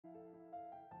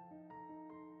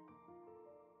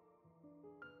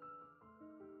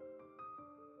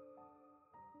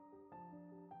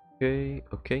Okay,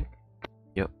 okay.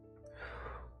 Yep.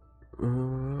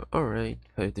 Alright,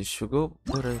 this should go,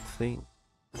 but I think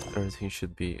everything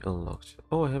should be unlocked.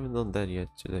 Oh, I haven't done that yet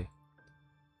today.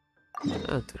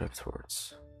 I'll do that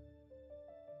afterwards.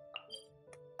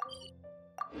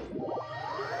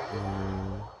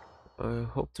 I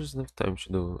hope there's enough time to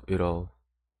do it all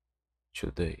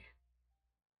today.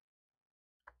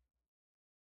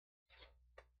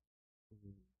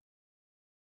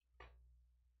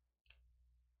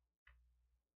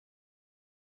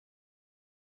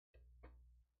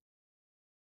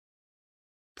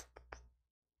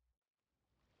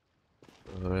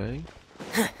 Alright.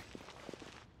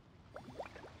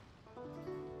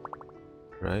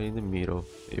 Right in the middle.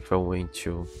 If I went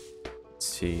to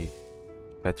see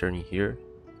pattern here.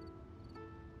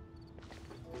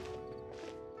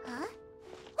 Huh?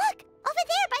 Look! Over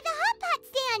there by the hot pot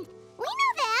stand! We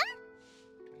know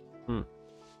them!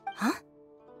 Huh?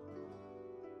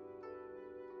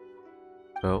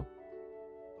 Oh.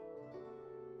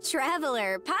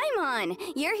 Traveler, Paimon,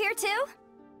 you're here too?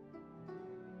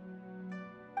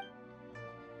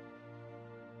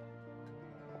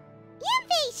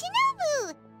 Yanfei,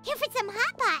 Shinobu! Here for some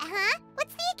hot pot, huh?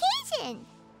 What's the occasion?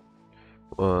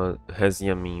 Has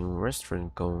Yamin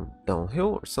restaurant gone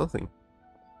downhill or something?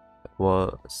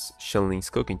 Was Shenling's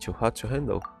cooking too hot to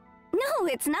handle? No,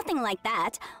 it's nothing like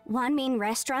that. Wanmin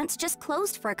restaurant's just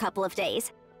closed for a couple of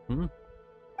days.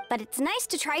 But it's nice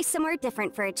to try somewhere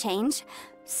different for a change.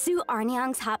 Su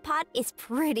Arnyang's hot pot is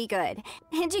pretty good,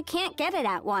 and you can't get it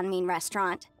at Wanmin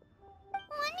restaurant.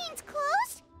 Wanmin's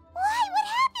closed? Why? What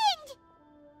happened?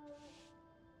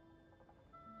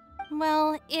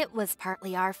 Well, it was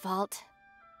partly our fault.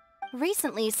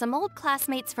 Recently, some old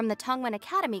classmates from the Tongwen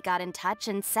Academy got in touch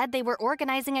and said they were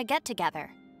organizing a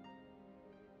get-together.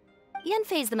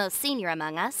 Yanfei's the most senior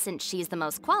among us, since she's the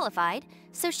most qualified,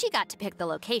 so she got to pick the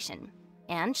location.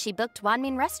 And she booked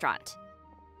Wanmin Restaurant.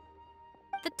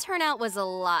 The turnout was a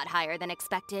lot higher than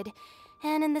expected,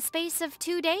 and in the space of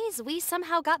 2 days, we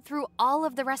somehow got through all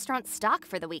of the restaurant's stock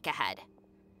for the week ahead.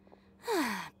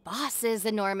 Boss's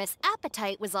enormous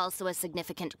appetite was also a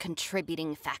significant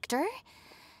contributing factor.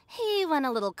 He went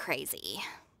a little crazy.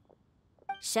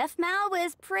 Chef Mao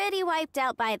was pretty wiped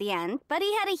out by the end, but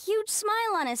he had a huge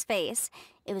smile on his face.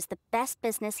 It was the best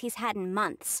business he's had in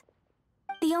months.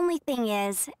 The only thing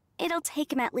is, it'll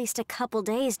take him at least a couple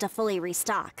days to fully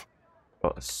restock.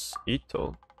 Boss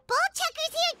Ito.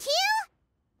 Bullchecker's here too?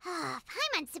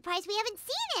 Paimon's surprised we haven't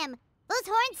seen him. Those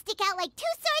horns stick out like two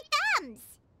sore thumbs.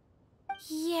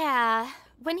 Yeah,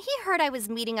 when he heard I was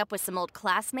meeting up with some old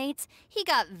classmates, he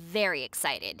got very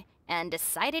excited and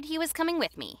decided he was coming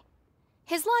with me.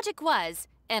 His logic was,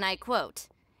 and I quote,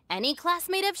 "Any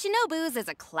classmate of Shinobu's is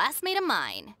a classmate of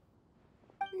mine."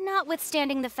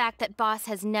 Notwithstanding the fact that Boss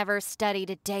has never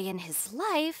studied a day in his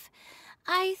life,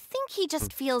 I think he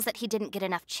just feels that he didn't get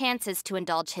enough chances to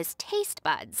indulge his taste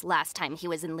buds last time he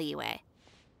was in Liyue.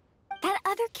 That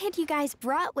other kid you guys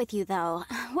brought with you, though,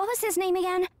 what was his name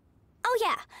again? Oh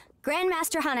yeah,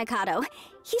 Grandmaster Hanakado.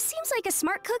 He seems like a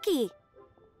smart cookie.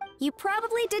 You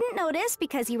probably didn't notice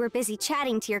because you were busy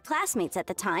chatting to your classmates at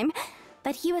the time,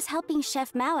 but he was helping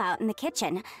Chef Mao out in the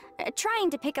kitchen,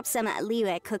 trying to pick up some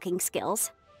Liyue cooking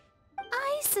skills.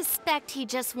 I suspect he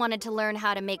just wanted to learn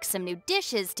how to make some new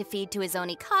dishes to feed to his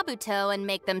Onikabuto and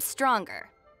make them stronger.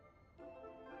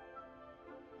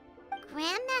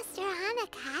 Grandmaster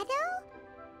Hanakado?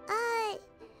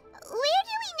 Where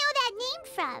do we know that name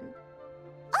from?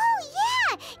 Oh,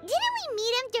 yeah! Didn't we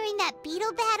meet him during that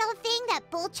Beetle battle thing that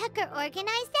Bullchucker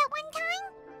organized at one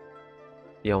time?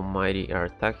 The almighty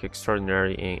Arataki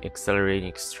extraordinary and accelerating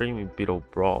extreme Beetle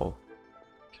brawl.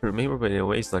 Can remember, but in a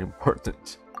way it's not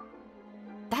important.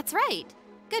 That's right.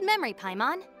 Good memory,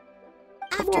 Paimon.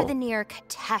 After the near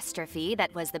catastrophe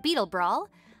that was the Beetle Brawl,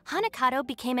 Hanakado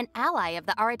became an ally of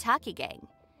the Arataki gang.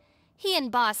 He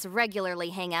and Boss regularly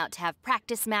hang out to have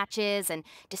practice matches and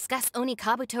discuss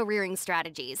Onikabuto rearing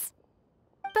strategies.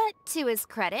 But to his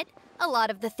credit, a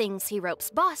lot of the things he ropes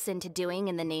Boss into doing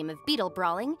in the name of Beetle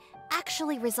Brawling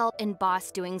actually result in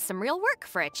Boss doing some real work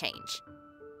for a change.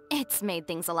 It's made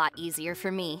things a lot easier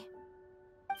for me.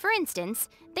 For instance,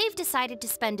 they've decided to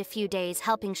spend a few days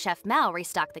helping Chef Mao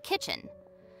restock the kitchen.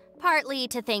 Partly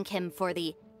to thank him for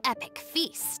the epic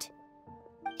feast.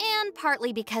 And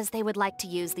partly because they would like to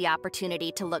use the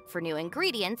opportunity to look for new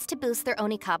ingredients to boost their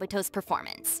Onikabuto's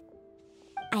performance.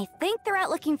 I think they're out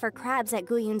looking for crabs at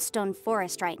Guyun Stone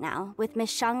Forest right now, with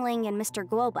Miss Shangling and Mr.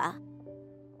 Guoba.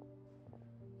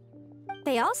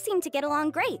 They all seem to get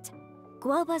along great.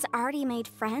 Guoba's already made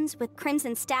friends with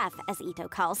Crimson Staff, as Ito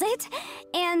calls it,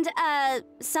 and,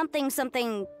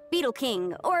 something Beetle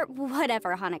King, or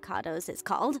whatever Hanakado's is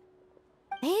called.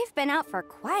 They've been out for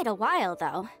quite a while,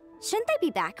 though. Shouldn't they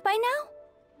be back by now?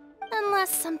 Unless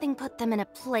something put them in a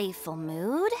playful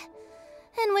mood.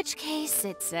 In which case,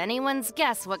 it's anyone's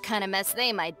guess what kind of mess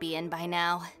they might be in by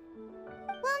now.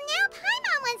 Well, now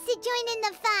Paimon wants to join in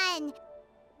the fun!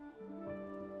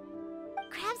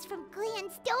 Crabs from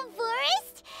Gleeonstone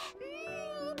Forest?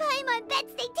 Paimon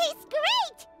bets they taste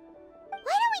great!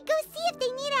 Why don't we go see if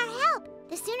they need our help?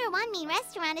 The sooner Wanmin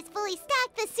restaurant is fully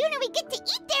stocked, the sooner we get to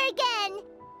eat there again!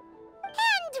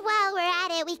 And while we're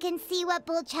at it, we can see what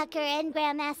Bullchucker and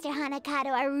Grandmaster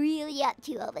Hanakado are really up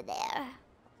to over there.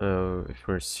 If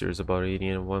we're serious about eating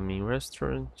at a one-meal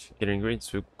restaurant, getting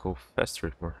grades will go faster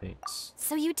with more things.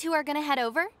 So you two are gonna head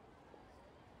over?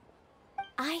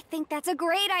 I think that's a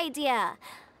great idea.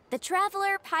 The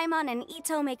Traveler, Paimon, and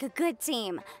Ito make a good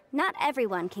team. Not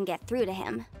everyone can get through to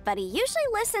him, but he usually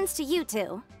listens to you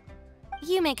two.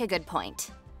 You make a good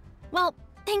point. Well,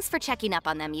 thanks for checking up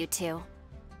on them, you two.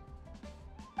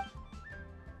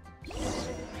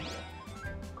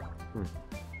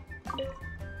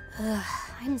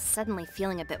 I'm suddenly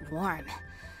feeling a bit warm.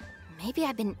 Maybe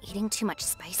I've been eating too much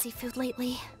spicy food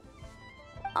lately?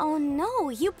 Oh no,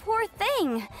 you poor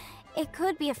thing! It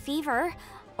could be a fever,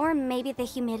 or maybe the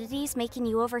humidity's making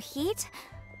you overheat.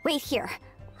 Wait here,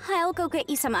 I'll go get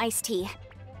you some iced tea.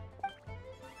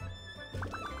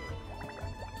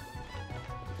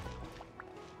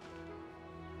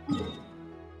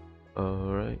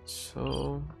 Alright,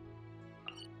 so...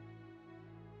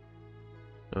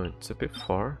 Oh, it's a bit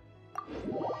far.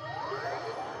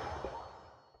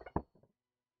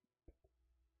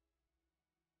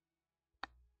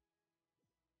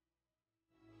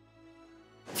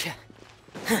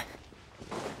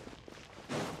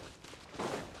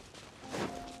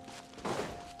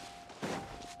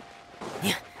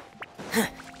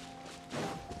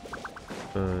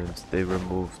 And they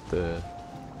removed the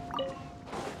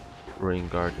rain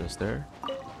gardens there.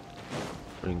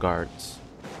 Rain guards.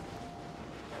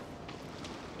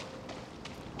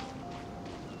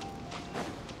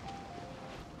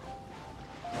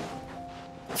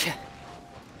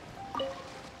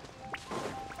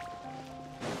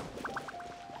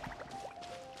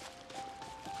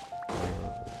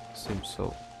 Seems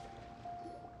so.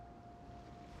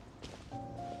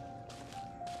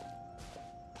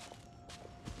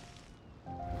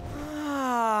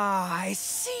 Ah, I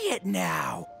see it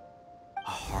now. A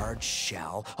hard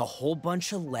shell, a whole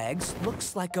bunch of legs,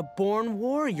 looks like a born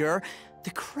warrior.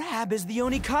 The crab is the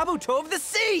Onikabuto of the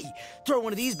sea! Throw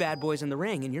one of these bad boys in the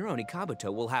ring and your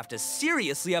Onikabuto will have to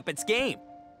seriously up its game.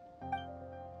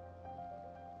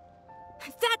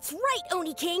 That's right,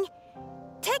 Oni King!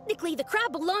 Technically, the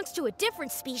crab belongs to a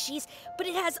different species, but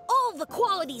it has all the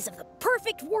qualities of the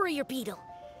perfect warrior beetle.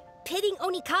 Pitting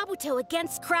Onikabuto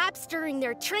against crabs during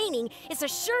their training is a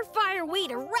surefire way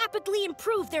to rapidly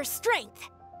improve their strength.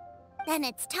 Then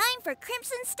it's time for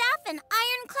Crimson Staff and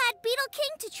Ironclad Beetle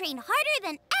King to train harder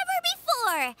than ever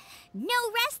before.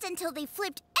 No rest until they've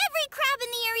flipped every crab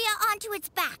in the area onto its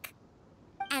back.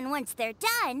 And once they're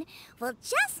done, we'll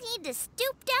just need to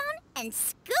stoop down and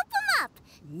scoop them up.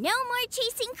 No more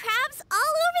chasing crabs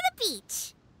all over the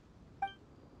beach.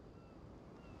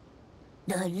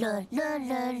 La la la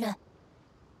la la.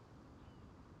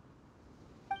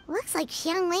 Looks like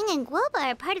Xiangling and Guoba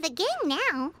are part of the gang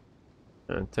now.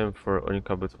 And time for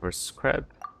Onikabuto vs Crab.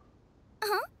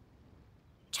 Huh?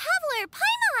 Traveler,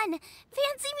 Paimon!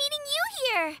 Fancy meeting you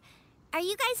here! Are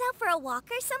you guys out for a walk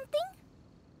or something?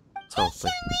 Hey,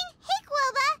 Xiangling! Hey,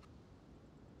 Guoba!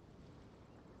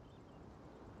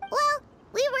 Well,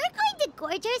 we were going to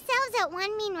gorge ourselves at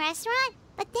One Mean Restaurant,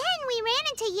 but then we ran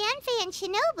into Yanfei and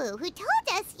Shinobu, who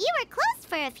told us you were closed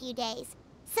for a few days.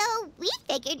 So we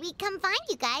figured we'd come find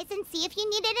you guys and see if you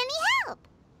needed any help.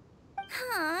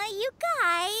 Aw, you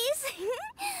guys.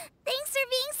 Thanks for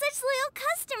being such loyal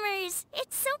customers.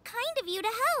 It's so kind of you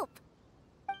to help.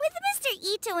 With Mr.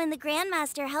 Ito and the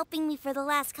Grandmaster helping me for the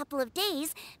last couple of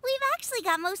days, we've actually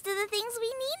got most of the things we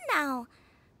need now.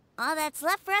 All that's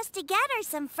left for us to get are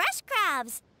some fresh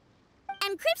crabs.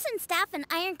 And Crimson Staff and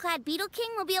Ironclad Beetle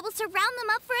King will be able to round them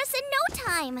up for us in no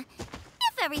time.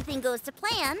 If everything goes to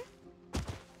plan.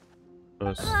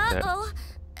 Uh-oh.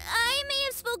 I may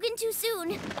have spoken too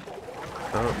soon.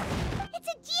 Oh. It's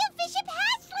a geofiship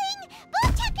hatchling!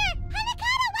 Bullchucker!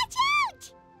 Hanakado, watch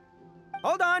out!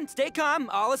 Hold on, stay calm.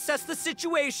 I'll assess the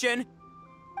situation.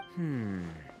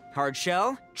 Hard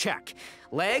shell? Check.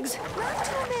 Legs? Not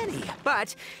too many.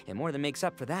 But it more than makes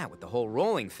up for that with the whole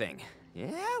rolling thing.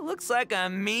 Yeah, looks like a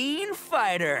mean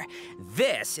fighter.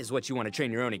 This is what you want to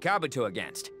train your Onikabuto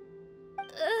against.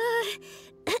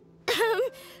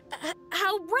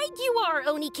 How right you are,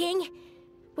 Oni King!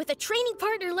 With a training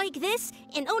partner like this,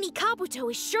 an Oni Kabuto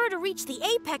is sure to reach the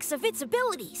apex of its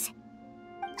abilities.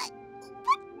 What?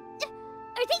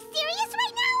 Are they serious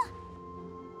right now?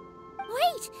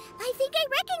 Wait, I think I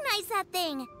recognize that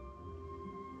thing.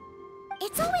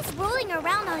 It's always rolling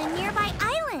around on a nearby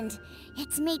island.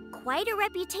 It's made quite a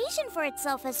reputation for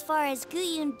itself as far as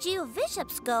Guyun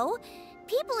Geoviships go.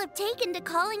 People have taken to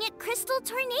calling it Crystal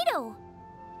Tornado.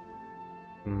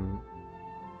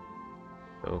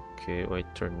 Okay, why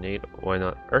tornado? Why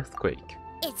not earthquake?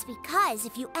 It's because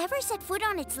if you ever set foot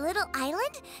on its little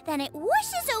island, then it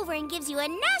whooshes over and gives you a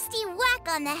nasty whack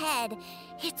on the head.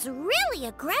 It's really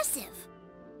aggressive.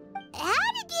 How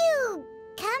did you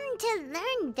come to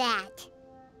learn that?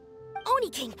 Oni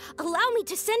King, allow me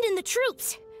to send in the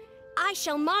troops. I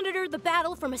shall monitor the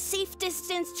battle from a safe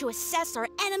distance to assess our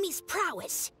enemy's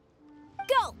prowess.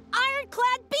 Go,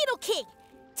 Ironclad Beetle King!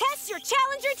 Test your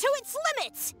challenger to its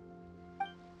limits!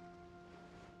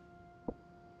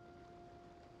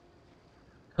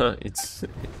 Huh, it's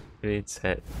its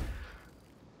head.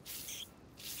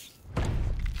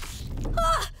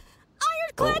 Ah!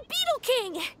 Ironclad Beetle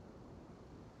King!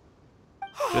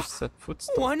 Just set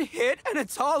footstep. One hit and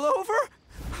it's all over?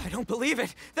 I don't believe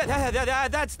it.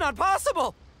 That's not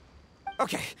possible.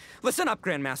 Okay, listen up,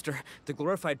 Grandmaster. The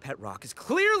glorified pet rock is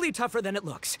clearly tougher than it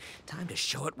looks. Time to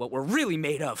show it what we're really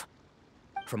made of.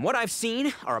 From what I've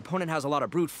seen, our opponent has a lot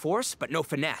of brute force, but no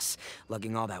finesse.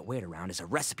 Lugging all that weight around is a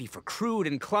recipe for crude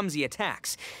and clumsy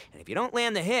attacks. And if you don't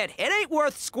land the hit, it ain't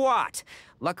worth squat.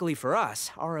 Luckily for us,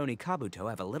 our Oni Kabuto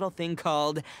have a little thing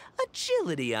called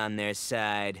agility on their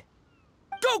side.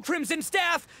 Go, Crimson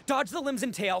Staff! Dodge the limbs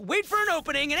and tail, wait for an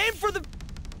opening, and aim for the...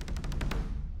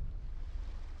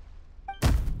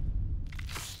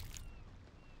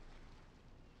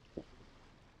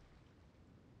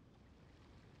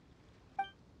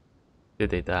 Did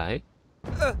they die?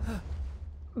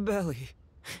 Belly.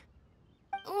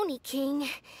 Oni King,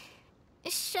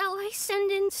 shall I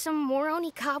send in some more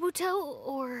Oni Kabuto,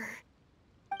 or...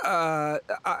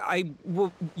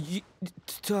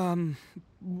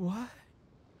 What?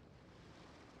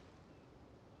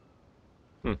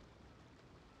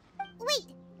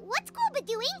 Wait, what's Koba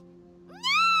doing? No!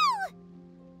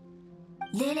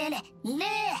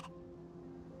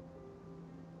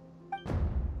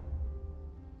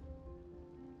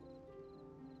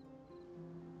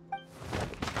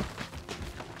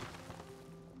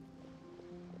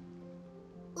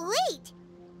 Wait,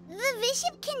 the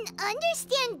bishop can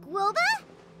understand Guoba?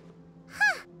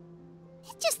 Huh,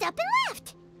 it just up and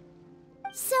left.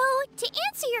 So, to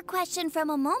answer your question from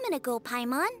a moment ago,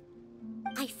 Paimon,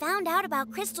 I found out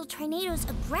about Crystal Tornado's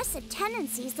aggressive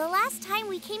tendencies the last time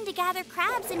we came to gather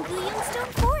crabs in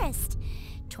Guyunstone Forest.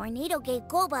 Tornado gave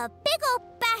Goba a big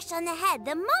ol' bash on the head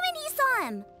the moment he saw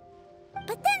him.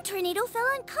 But then Tornado fell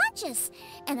unconscious,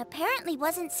 and apparently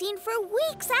wasn't seen for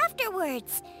weeks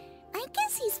afterwards. I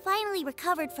guess he's finally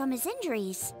recovered from his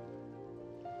injuries.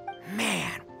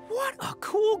 Man, what a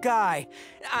cool guy.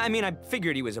 I mean, I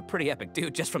figured he was a pretty epic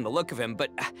dude just from the look of him, but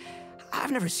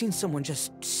I've never seen someone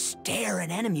just stare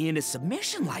an enemy into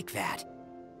submission like that.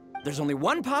 There's only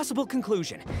one possible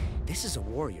conclusion. This is a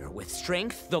warrior with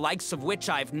strength, the likes of which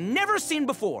I've never seen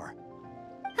before.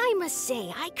 I must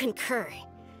say, I concur.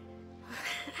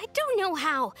 I don't know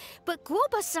how, but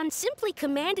Guoba-san simply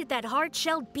commanded that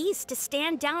hard-shelled beast to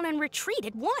stand down and retreat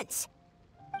at once.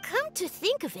 Come to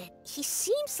think of it, he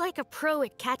seems like a pro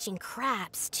at catching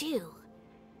crabs, too.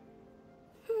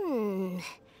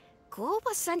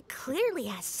 Guoba-san clearly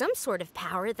has some sort of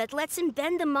power that lets him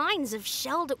bend the minds of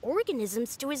shelled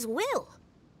organisms to his will.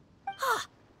 Ah,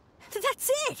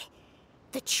 that's it!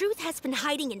 The truth has been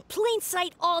hiding in plain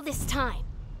sight all this time.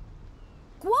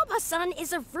 Guoba-san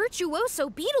is a virtuoso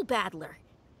beetle battler.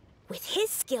 With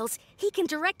his skills, he can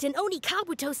direct an Oni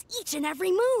Kabuto's each and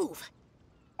every move.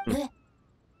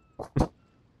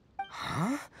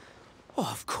 Huh?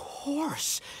 Oh, of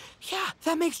course. Yeah,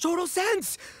 that makes total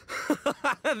sense.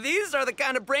 These are the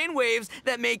kind of brainwaves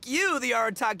that make you the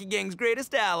Arataki gang's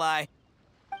greatest ally.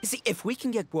 You see, if we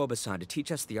can get Guoba-san to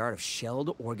teach us the art of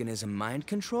shelled organism mind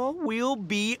control, we'll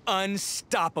be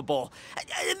unstoppable.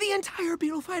 The entire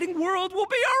beetle fighting world will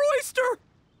be our oyster.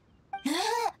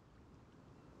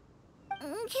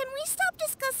 Can we stop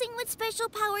discussing what special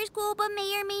powers Guoba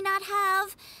may or may not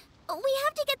have? We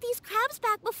have to get these crabs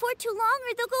back before too long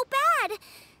or they'll go bad. And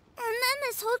then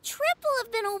this whole trip will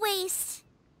have been a waste.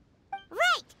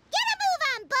 Right! Get a move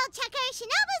on, Bullchucker!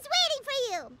 Shinobu's waiting for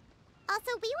you!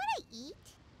 Also, we want to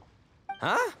eat?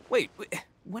 Huh? Wait,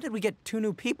 when did we get 2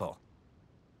 new people?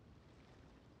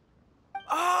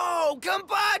 Oh, Oh,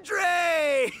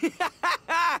 compadre!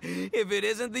 If it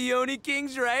isn't the Oni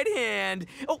King's right hand.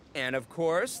 Oh, and of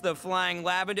course, the flying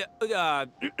lavender,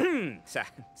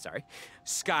 sorry,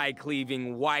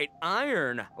 sky-cleaving white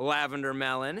iron lavender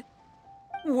melon.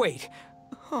 Wait,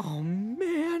 oh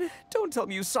man, don't tell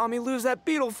me you saw me lose that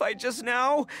Beetle fight just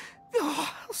now.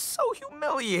 Oh, so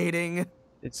humiliating.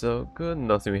 It's so good,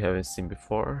 nothing we haven't seen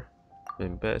before.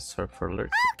 And best are for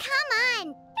alert. Oh, come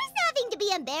on! There's nothing to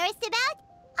be embarrassed about.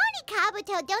 Oni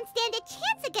Kabuto don't stand a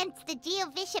chance against the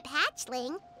Geovishap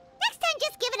hatchling. Next time,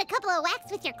 just give it a couple of whacks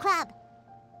with your club.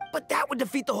 But that would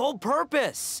defeat the whole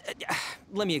purpose.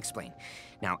 Let me explain.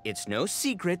 Now, it's no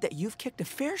secret that you've kicked a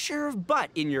fair share of butt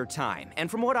in your time.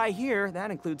 And from what I hear, that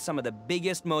includes some of the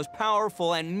biggest, most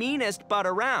powerful, and meanest butt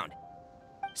around.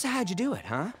 So how'd you do it,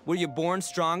 huh? Were you born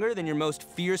stronger than your most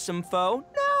fearsome foe?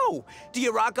 No! Do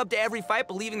you rock up to every fight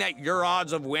believing that your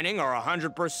odds of winning are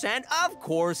 100%? Of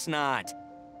course not.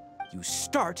 You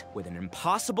start with an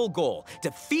impossible goal,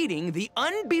 defeating the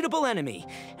unbeatable enemy.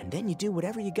 And then you do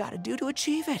whatever you gotta do to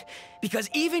achieve it. Because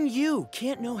even you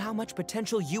can't know how much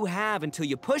potential you have until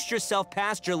you push yourself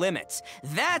past your limits.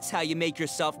 That's how you make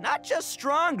yourself not just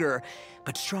stronger,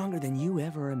 but stronger than you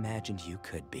ever imagined you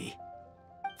could be.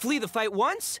 Flee the fight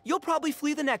once, you'll probably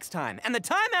flee the next time. And the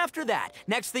time after that,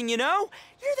 next thing you know,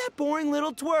 you're that boring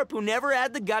little twerp who never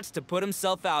had the guts to put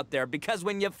himself out there. Because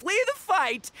when you flee the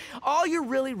fight, all you're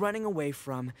really running away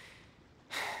from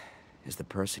is the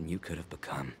person you could have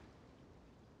become.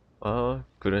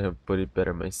 Couldn't have put it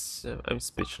better myself. I'm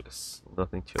speechless.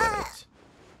 Nothing to add.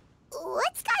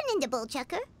 What's gotten into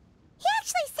Bullchucker? He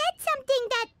actually said something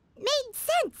that made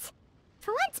sense.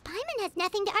 For once, Paimon has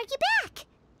nothing to argue back.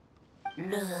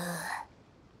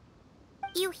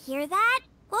 You hear that?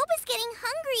 Woba's getting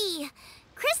hungry.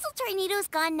 Crystal Tornado's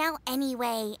gone now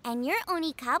anyway, and your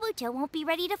Oni Kabuto won't be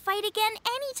ready to fight again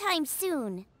anytime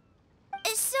soon.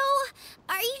 So,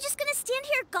 are you just gonna stand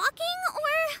here gawking,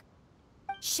 or...?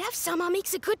 Chef-sama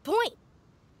makes a good point.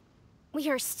 We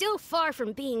are still far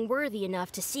from being worthy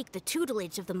enough to seek the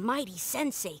tutelage of the mighty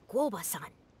sensei, Guoba-san.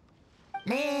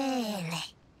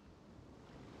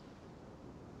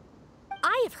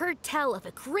 I have heard tell of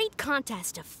a great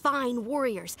contest of fine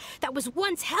warriors that was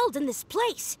once held in this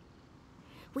place.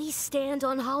 We stand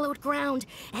on hallowed ground,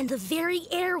 and the very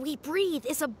air we breathe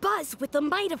is abuzz with the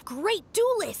might of great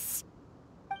duelists.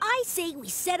 I say we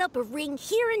set up a ring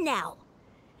here and now.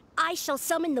 I shall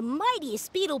summon the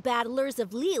mightiest beetle battlers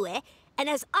of Liyue, and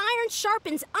as iron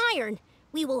sharpens iron,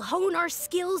 we will hone our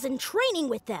skills and training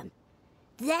with them.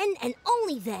 Then and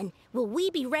only then will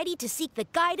we be ready to seek the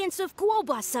guidance of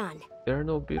Guoba-san. There are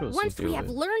no beetles. Once we have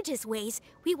learned his ways,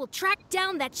 we will track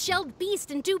down that shelled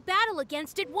beast and do battle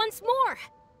against it once more.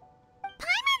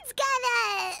 Paimon's got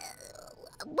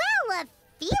a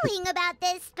feeling about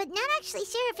this, but not actually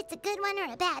sure if it's a good one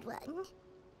or a bad one.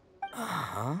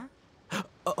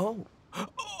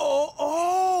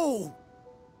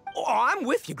 Oh, I'm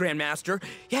with you, Grandmaster.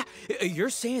 Yeah,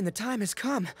 you're saying the time has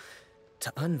come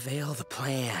to unveil the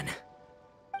plan.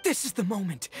 This is the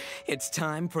moment. It's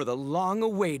time for the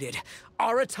long-awaited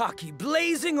Arataki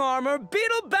Blazing Armor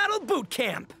Beetle Battle Boot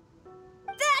Camp.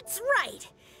 That's right.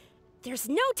 There's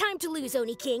no time to lose,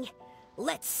 Oni King.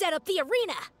 Let's set up the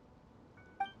arena.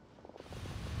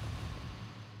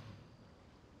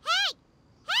 Hey!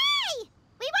 Hey!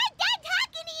 We weren't done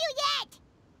talking to you yet!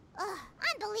 Ugh,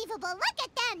 unbelievable. Look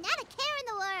at them. Not a care in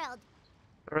the world.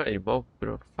 Alright, about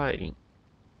fighting.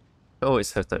 I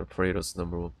always have time for Ito's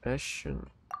 #1 passion.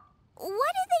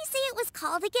 What did they say it was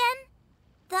called again?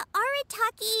 The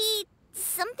Arataki...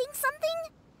 something something?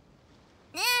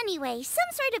 Anyway,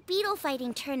 some sort of beetle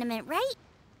fighting tournament, right?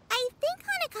 I think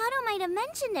Hanakato might have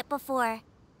mentioned it before.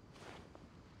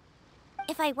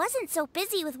 If I wasn't so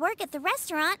busy with work at the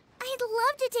restaurant, I'd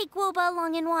love to take Guoba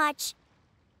along and watch.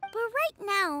 But right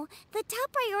now, the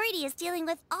top priority is dealing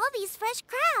with all these fresh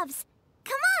crabs.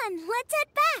 Come on, let's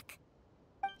head back.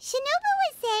 Shinobu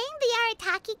was saying the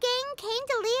Arataki gang came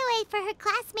to Liyue for her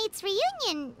classmates'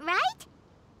 reunion, right?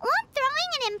 Won't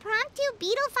throwing an impromptu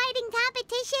beetle fighting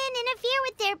competition interfere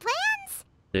with their plans?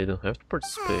 They don't have to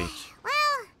participate.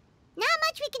 Well, not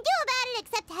much we can do about it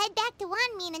except head back to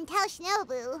Wanmin and tell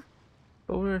Shinobu.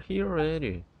 But we're here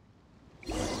already.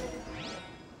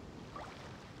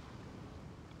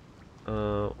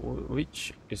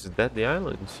 Which is that the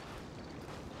island?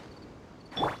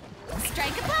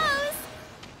 Strike a pose!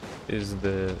 Is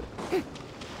the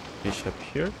fish up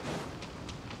here?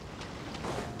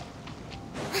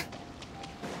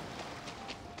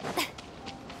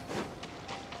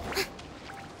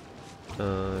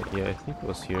 Yeah, I think it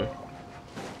was here.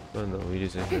 Oh no, it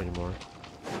isn't here anymore.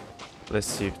 Let's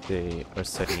see if they are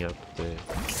setting up the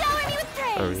Shower me with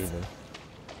praise! arena.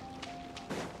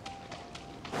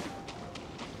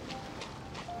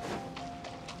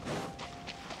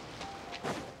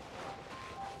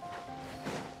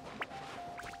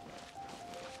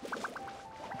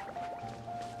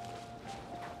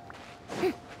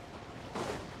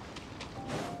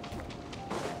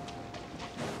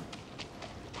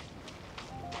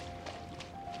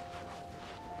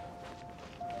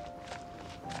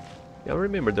 I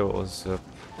remember there was a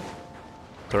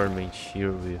tournament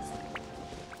here with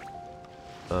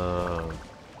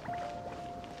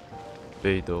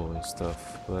Beetle and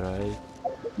stuff, but I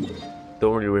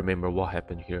don't really remember what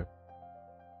happened here.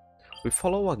 We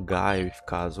follow a guy with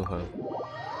Kazuha,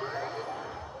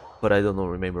 but I don't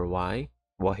remember why,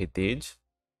 what he did.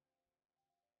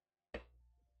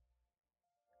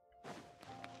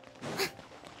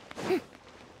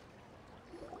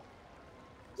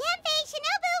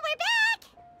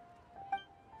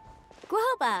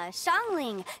 Guoba,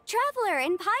 Xiangling, Traveler,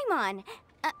 and Paimon.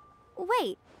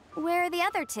 Wait, where are the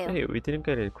other two? Hey, we didn't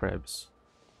get any crabs.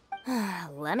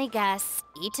 Let me guess.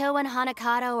 Ito and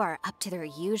Hanakato are up to their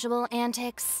usual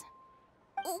antics?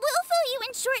 We'll fill you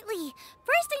in shortly.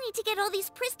 First, I need to get all these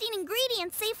pristine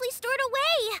ingredients safely stored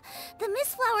away. The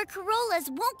mistflower corollas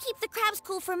won't keep the crabs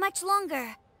cool for much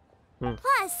longer.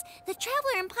 Plus, the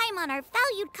Traveler and Paimon are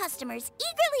valued customers,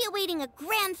 eagerly awaiting a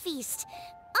grand feast.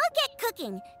 I'll get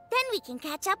cooking, then we can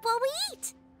catch up while we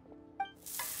eat.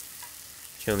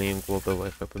 Xiangling and Guoba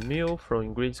wipe up a meal from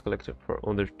ingredients collected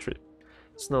on their trip.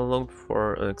 It's not long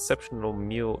before an exceptional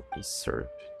meal is served.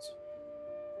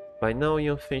 By now,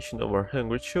 you have finished our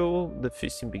hungry chill, the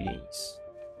feasting begins.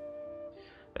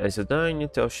 As you dine, you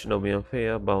tell Shinobu and Fei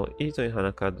about Ito and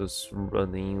Hanakado's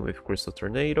run-in with Crystal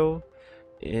Tornado,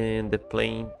 and the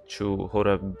plan to hold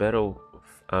a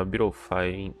beetle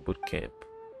fighting boot camp.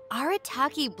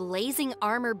 Arataki Blazing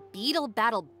Armor Beetle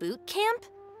Battle Boot Camp?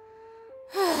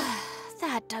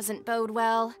 That doesn't bode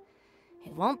well.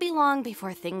 It won't be long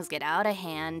before things get out of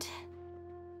hand.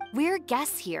 We're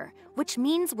guests here, which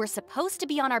means we're supposed to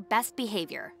be on our best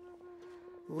behavior.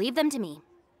 Leave them to me.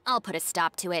 I'll put a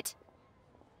stop to it.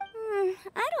 I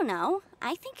don't know.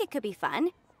 I think it could be fun.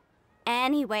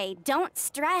 Anyway, don't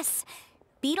stress.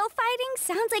 Beetle fighting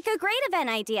sounds like a great event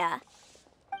idea.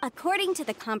 According to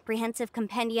the Comprehensive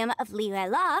Compendium of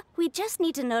Liyue Law, we just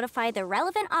need to notify the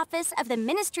relevant office of the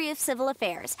Ministry of Civil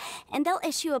Affairs, and they'll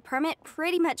issue a permit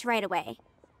pretty much right away.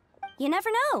 You never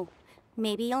know.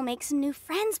 Maybe you'll make some new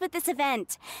friends with this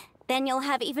event. Then you'll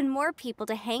have even more people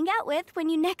to hang out with when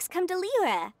you next come to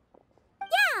Liyue.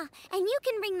 Yeah, and you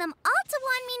can bring them all to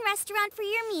Wanmin Restaurant for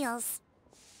your meals.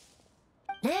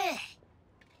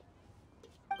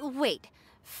 Wait,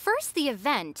 first the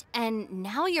event, and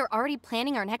now you're already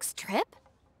planning our next trip?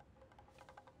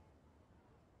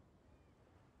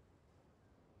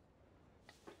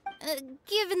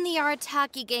 Given the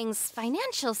Arataki gang's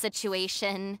financial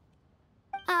situation...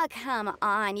 Ah, come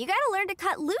on. You gotta learn to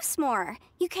cut loose more.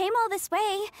 You came all this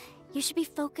way. You should be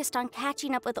focused on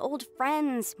catching up with old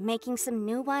friends, making some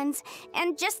new ones,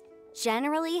 and just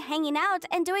generally hanging out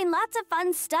and doing lots of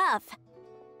fun stuff.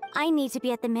 I need to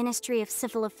be at the Ministry of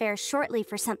Civil Affairs shortly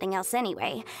for something else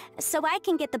anyway, so I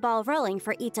can get the ball rolling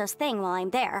for Ito's thing while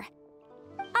I'm there.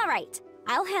 All right,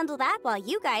 I'll handle that while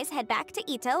you guys head back to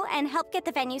Ito and help get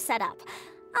the venue set up.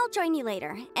 I'll join you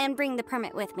later and bring the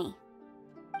permit with me.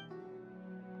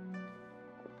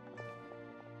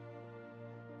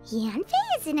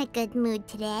 Yanfei is in a good mood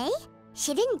today.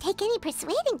 She didn't take any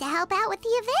persuading to help out with the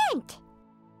event.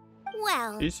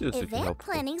 Well, event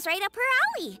planning's right up her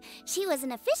alley. She was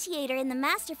an officiator in the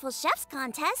Masterful Chefs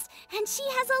contest, and she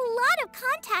has a lot of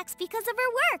contacts because of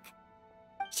her work.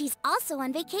 She's also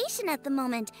on vacation at the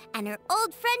moment, and her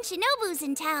old friend Shinobu's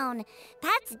in town.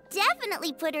 That's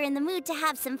definitely put her in the mood to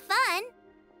have some fun.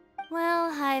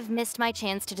 Well, I've missed my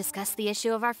chance to discuss the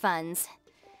issue of our funds.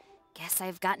 Guess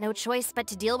I've got no choice but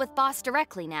to deal with Boss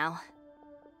directly now.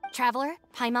 Traveler,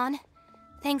 Paimon,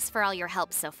 thanks for all your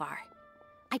help so far.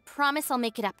 I promise I'll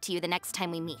make it up to you the next time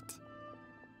we meet.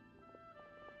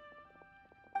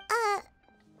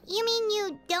 You mean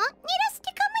you don't need us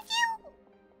to come with you?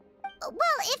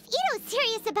 Well, if Ito's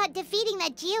serious about defeating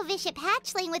that Geovishap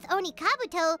hatchling with Oni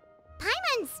Kabuto,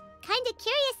 Paimon's kinda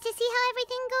curious to see how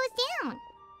everything goes down.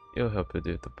 You'll help you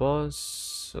with the boss,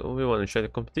 so we want to try the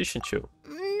competition too.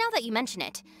 Now that you mention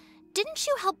it, didn't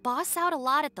you help Boss out a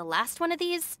lot at the last one of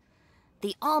these?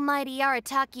 The almighty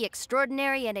Arataki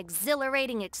extraordinary and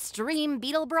exhilarating extreme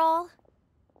Beetle Brawl?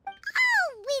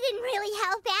 Oh, we didn't really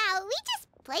help out. We just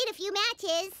played a few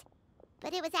matches.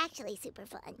 But it was actually super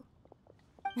fun.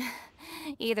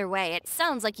 Either way, it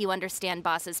sounds like you understand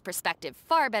Boss's perspective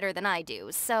far better than I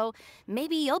do, so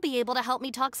maybe you'll be able to help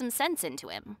me talk some sense into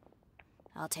him.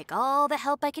 I'll take all the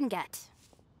help I can get.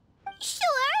 Sure,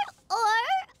 or,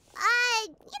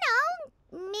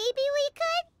 maybe we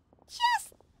could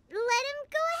just let him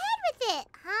go ahead with it,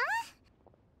 huh?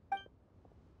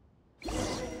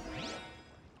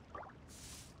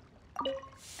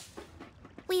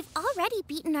 We've already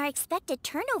beaten our expected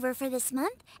turnover for this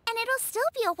month, and it'll still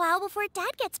be a while before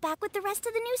Dad gets back with the rest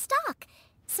of the new stock.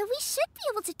 So we should be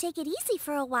able to take it easy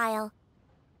for a while.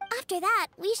 After that,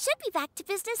 we should be back to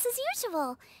business as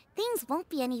usual. Things won't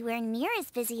be anywhere near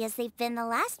as busy as they've been the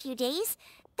last few days.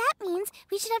 That means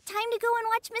we should have time to go and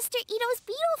watch Mr. Ito's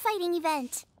Beetle fighting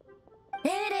event.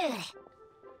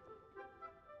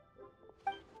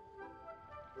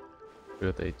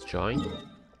 Will they join?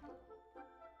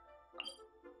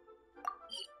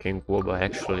 Can Guoba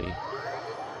actually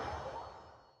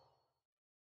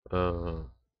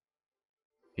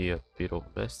be a Beetle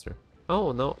master?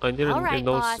 Oh no, I didn't All right,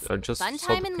 know. boss. I just Fun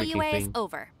saw time the in clicking Liyue is thing.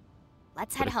 over.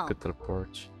 Let's head But I home. could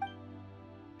teleport.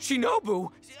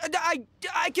 Shinobu,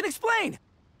 I can explain.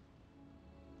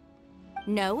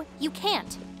 No, you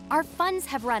can't. Our funds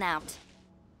have run out.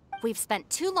 We've spent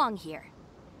too long here.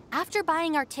 After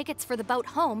buying our tickets for the boat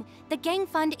home, the gang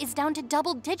fund is down to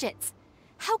double digits.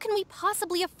 How can we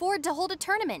possibly afford to hold a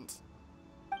tournament?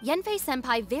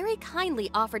 Yanfei-senpai very kindly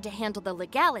offered to handle the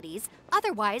legalities,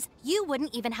 otherwise you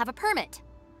wouldn't even have a permit.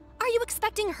 Are you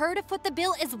expecting her to foot the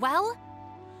bill as well?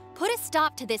 Put a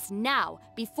stop to this now,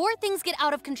 before things get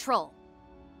out of control.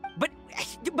 But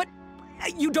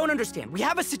you don't understand. We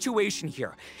have a situation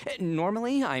here.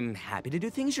 Normally, I'm happy to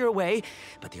do things your way,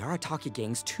 but the Arataki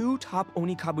gang's 2 top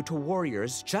Onikabuto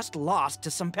warriors just lost to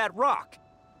some pet rock.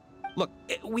 Look,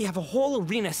 we have a whole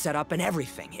arena set up and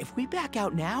everything. If we back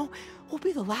out now, we'll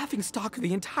be the laughingstock of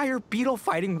the entire beetle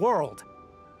fighting world.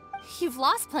 You've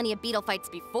lost plenty of beetle fights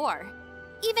before.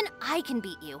 Even I can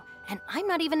beat you, and I'm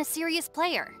not even a serious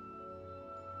player.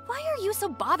 Why are you so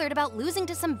bothered about losing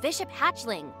to some vicious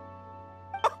hatchling?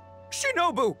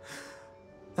 Shinobu!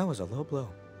 That was a low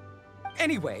blow.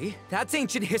 Anyway, that's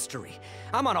ancient history.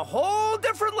 I'm on a whole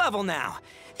different level now.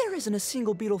 There isn't a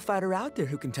single beetle fighter out there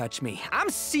who can touch me. I'm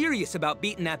serious about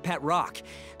beating that pet rock.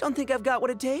 Don't think I've got what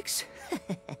it takes?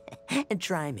 And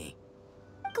try me.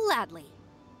 Gladly.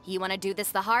 You want to do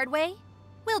this the hard way?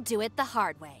 We'll do it the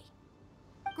hard way.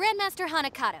 Grandmaster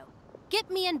Hanakato, get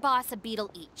me and Boss a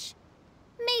beetle each.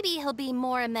 Maybe he'll be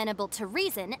more amenable to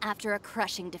reason after a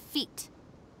crushing defeat.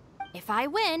 If I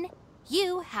win,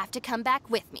 you have to come back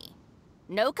with me.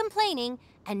 No complaining,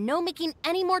 and no making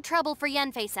any more trouble for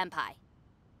Yanfei-senpai.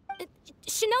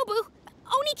 Shinobu,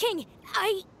 Oni King,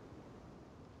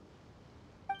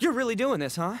 You're really doing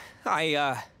this, huh?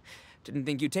 I didn't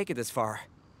think you'd take it this far.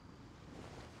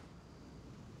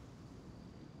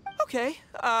 Okay,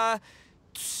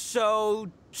 so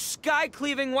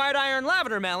sky-cleaving white iron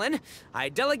lavender melon, I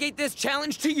delegate this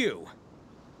challenge to you.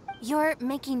 You're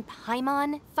making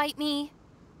Paimon fight me?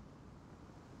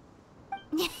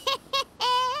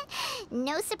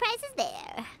 No surprises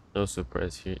there. No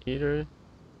surprise here either.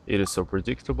 It is so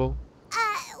predictable.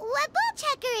 What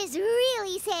Bullchecker is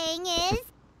really saying is,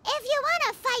 if you want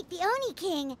to fight the Oni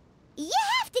King, you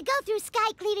have to go through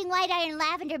sky-cleaving white iron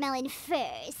lavender melon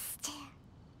first.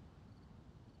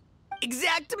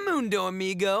 Exactamundo,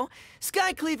 amigo.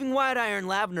 Sky-cleaving white iron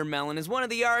lavender melon is one of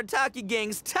the Arataki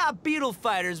gang's top beetle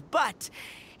fighters, but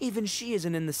even she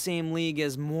isn't in the same league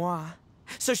as moi.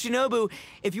 So Shinobu,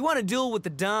 if you want to duel with the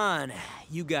Don,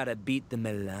 you gotta beat the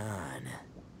Milan.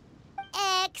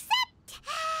 Except...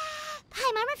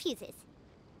 Paimon refuses.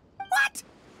 What?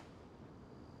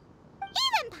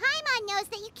 Even Paimon knows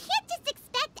that you can't just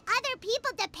expect other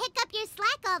people to pick up your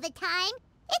slack all the time.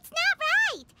 It's not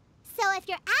right. So if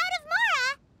you're out of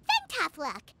Mora, then tough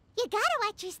luck. You gotta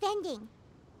watch your spending.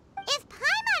 If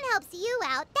Paimon helps you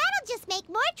out, that'll just make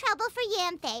more trouble for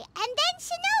Yanfei, and then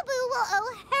Shinobu will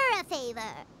owe her a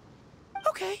favor.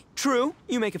 Okay, true.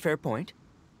 You make a fair point.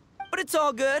 But it's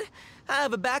all good. I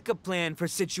have a backup plan for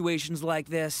situations like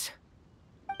this.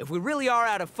 If we really are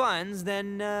out of funds,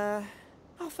 then,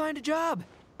 I'll find a job.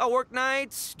 I'll work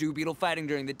nights, do beetle fighting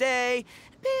during the day,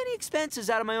 and pay any expenses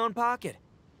out of my own pocket.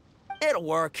 It'll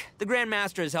work. The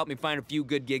Grandmaster has helped me find a few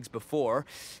good gigs before.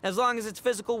 As long as it's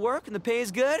physical work and the pay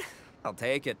is good, I'll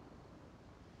take it.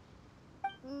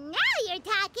 Now you're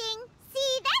talking.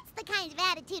 See, that's the kind of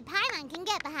attitude Paimon can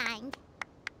get behind.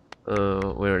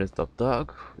 Where is the top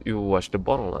dog? You watch the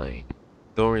bottom line.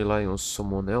 Don't rely on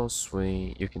someone else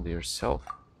when you can do it yourself.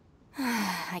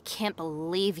 I can't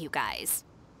believe you guys.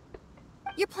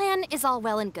 Your plan is all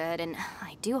well and good, and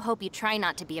I do hope you try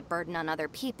not to be a burden on other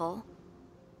people.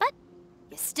 But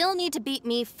you still need to beat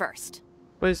me first.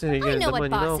 Pois é, I know the what money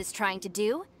Boss now. is trying to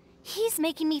do. He's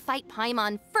making me fight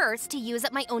Paimon first to use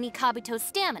up my Oni Kabuto's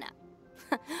stamina.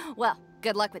 Well,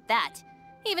 good luck with that.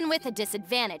 Even with a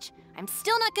disadvantage, I'm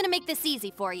still not gonna make this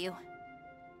easy for you.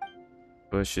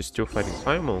 But she's still fighting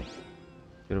Paimon.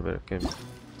 You know where I came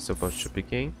supposed to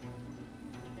begin.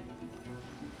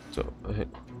 So,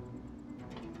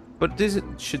 but this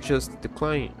should just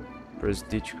decline. Press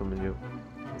D to continue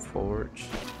forward.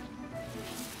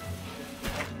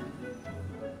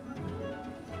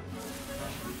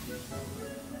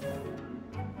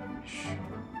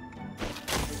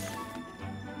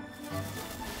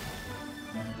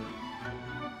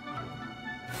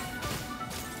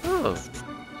 Oh,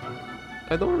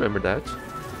 I don't remember that.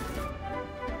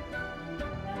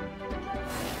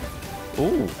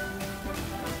 Ooh.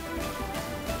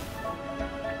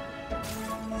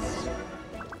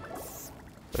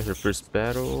 After the first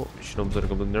battle, Shinobu's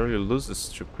Aragami nearly loses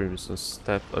to Crimson's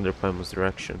step under Paimon's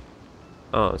direction.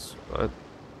 Ah, so,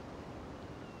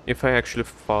 if I actually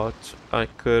fought, I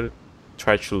could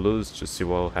try to lose to see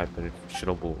what will happen if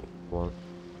Shinobu won.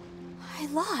 I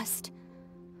lost.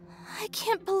 I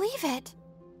can't believe it.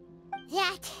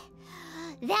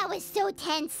 That was so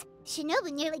tense.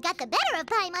 Shinobu nearly got the better of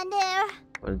Paimon there.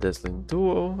 What a dazzling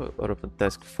duo, what a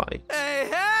fantastic fight.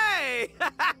 Hey!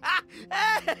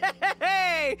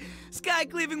 Hey!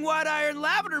 Sky-cleaving white iron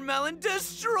lavender melon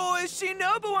destroys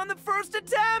Shinobu on the first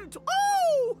attempt!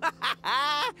 Ooh!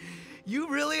 You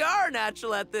really are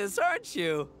natural at this, aren't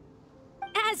you?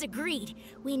 As agreed,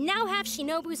 we now have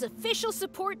Shinobu's official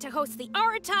support to host the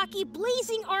Arataki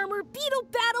Blazing Armor Beetle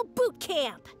Battle Boot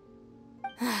Camp.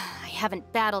 I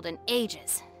haven't battled in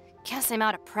ages. Guess I'm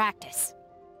out of practice.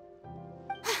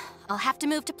 I'll have to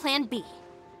move to Plan B.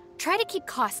 Try to keep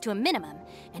costs to a minimum,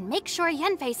 and make sure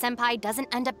Yanfei-senpai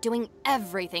doesn't end up doing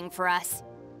everything for us.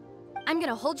 I'm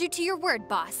gonna hold you to your word,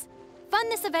 boss.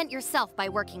 Fund this event yourself by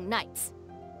working nights.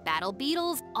 Battle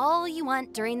beetles all you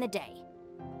want during the day.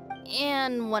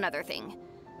 And one other thing.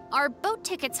 Our boat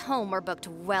tickets home were booked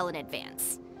well in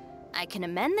advance. I can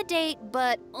amend the date,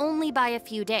 but only by a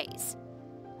few days.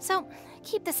 So,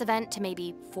 keep this event to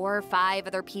maybe 4 or 5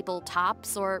 other people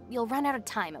tops, or you'll run out of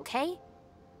time, okay?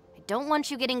 I don't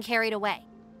want you getting carried away.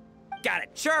 Got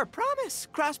it. Sure, promise.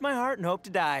 Cross my heart and hope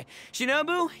to die.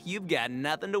 Shinobu, you've got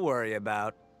nothing to worry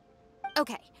about.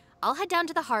 Okay, I'll head down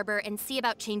to the harbor and see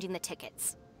about changing the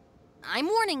tickets. I'm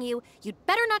warning you, you'd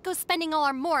better not go spending all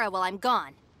our mora while I'm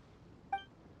gone.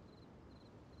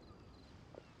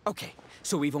 Okay,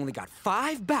 so we've only got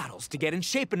 5 battles to get in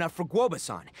shape enough for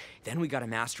Guoba-san. Then we gotta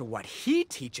master what he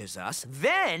teaches us,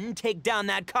 then take down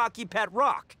that cocky pet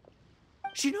rock.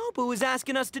 Shinobu is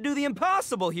asking us to do the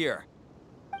impossible here.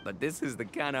 But this is the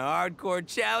kind of hardcore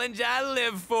challenge I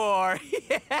live for.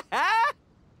 Yeah!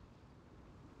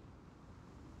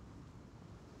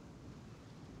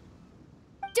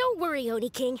 Don't worry, Oni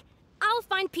King. I'll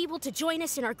find people to join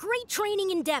us in our great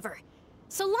training endeavor.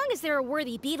 So long as there are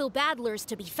worthy beetle battlers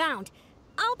to be found,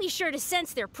 I'll be sure to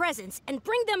sense their presence and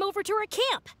bring them over to our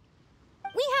camp.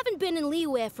 We haven't been in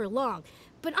Liyue for long,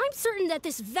 but I'm certain that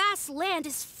this vast land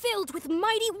is filled with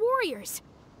mighty warriors.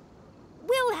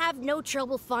 We'll have no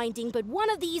trouble finding but one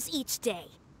of these each day.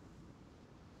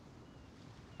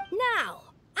 Now,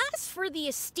 as for the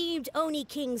esteemed Oni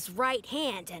King's right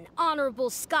hand and honorable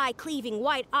sky-cleaving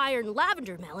white iron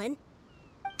lavender melon...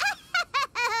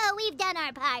 We've done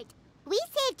our part. We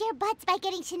saved your butts by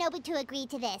getting Shinobu to agree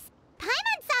to this.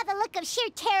 Paimon saw the look of sheer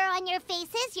terror on your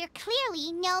faces. You're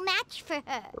clearly no match for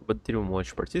her. But didn't want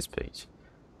to participate.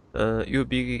 It would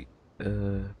be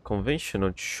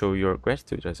conventional to show your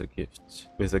gratitude as a gift,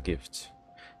 with a gift.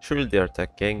 Surely the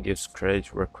Arataki gang gives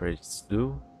credit where credit's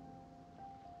due.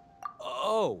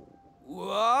 Oh,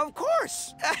 of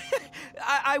course.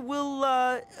 I will,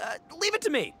 leave it to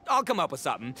me. I'll come up with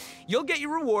something. You'll get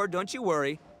your reward, don't you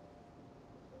worry.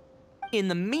 In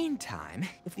the meantime,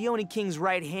 if the Oni King's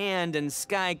right hand and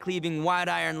sky-cleaving white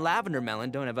iron lavender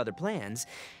melon don't have other plans,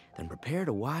 then prepare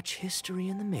to watch history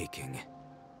in the making.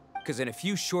 Because in a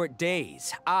few short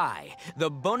days, I, the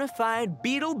bona fide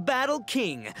Beetle Battle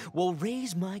King, will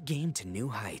raise my game to new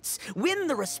heights, win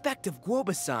the respect of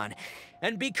Guoba-san,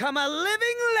 and become a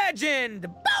living legend!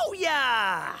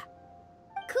 Booyah!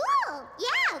 Cool.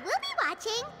 Yeah, we'll be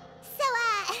watching. So,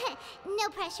 no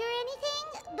pressure or anything,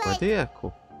 Or but the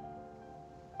echo.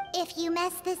 if you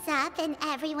mess this up and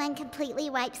everyone completely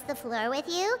wipes the floor with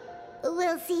you,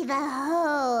 we'll see the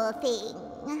whole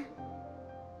thing.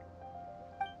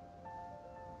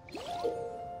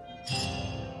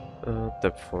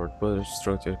 Tap forward, but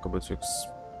structure combo to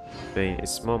expend a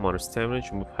small amount of stamina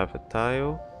to move half a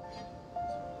tile.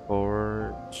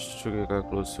 Or to get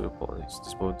close to opponents.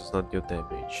 This move does not deal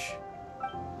damage.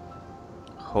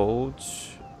 Hold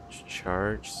to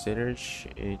charge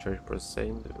synergy and charge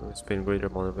percent. Spend greater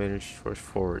amount of energy to rush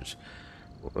forward.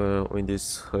 When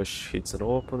this rush hits an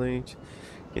opponent,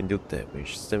 can deal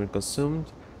damage. Stamina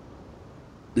consumed.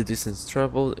 The distance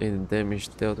traveled and the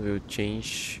damage dealt will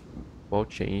change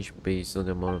based on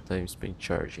the amount of time spent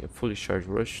charging. A fully charged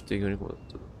rush takes only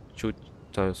 2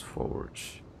 tiles forward.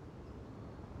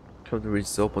 Come to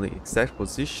reach the opponent's exact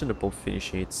position upon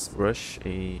finishing its rush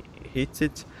and hit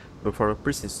it. Perform a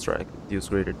piercing strike. Deals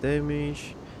greater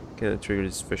damage. Can trigger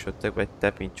this special attack by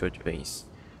tapping to advance.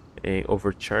 And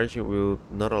overcharging will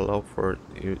not allow for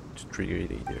you to trigger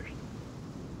it either.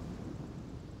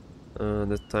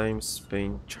 The time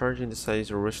spent charging decides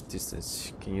your rush distance.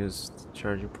 You can use the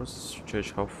charging process to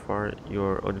judge how far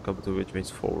your uncomfortable to advance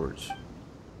forward.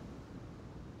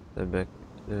 Then back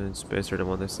and spacer the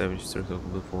amount of damage to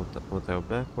move one tile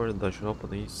backward, dodge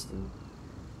opponents.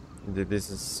 In the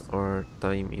distance or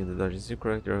time in the dodge is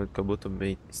incorrect, your Kabuto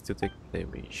may still take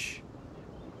damage.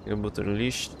 Kabuto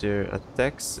unleash their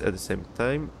attacks at the same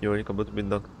time, your Kabuto will be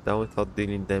knocked down without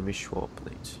dealing damage to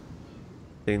opponent.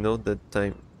 They know that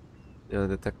the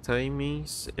attack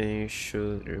timings and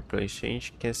should replace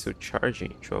change, cancel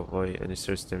charging to avoid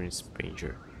unnecessary stamina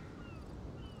expenditure.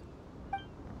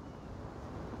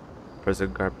 Press the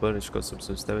guard button to consume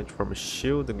some stamina to form a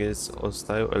shield against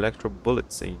hostile electro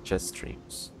bullets and jet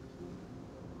streams.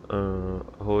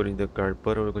 Holding the guard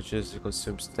button will continuously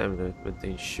consume stamina to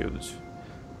maintain shield.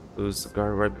 Use the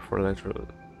guard right before electro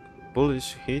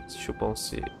bullets hit to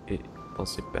bounce it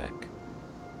back.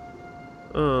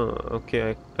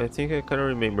 Okay, I think I kinda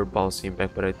remember bouncing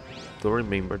back, but I don't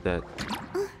remember that.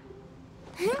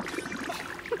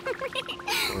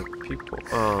 People.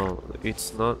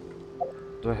 It's not.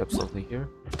 Do I have something here?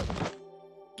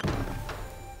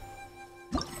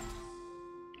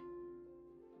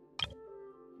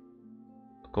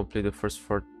 Complete the first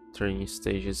 4 training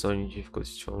stages on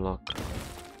difficulty to unlock.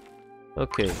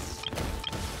 Okay.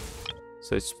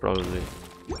 So it's probably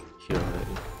here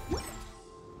already.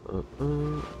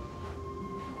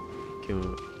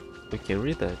 We can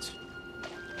read that.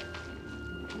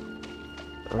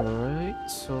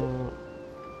 Alright, so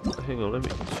hang on, let me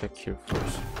check here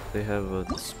first. They have a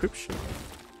description.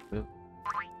 Yeah.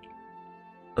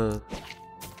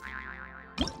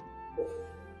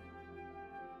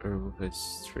 Remove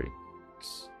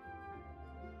streaks.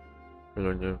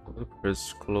 Learner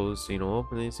press close in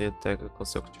openings and attack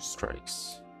consecutive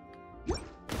strikes.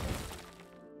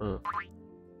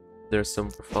 There's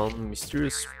some profound,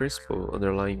 mysterious principle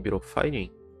underlying Beetle fighting.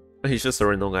 He's just a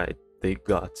random guy they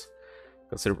got.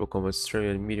 Considerable combat strength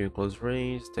and medium close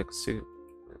range, attack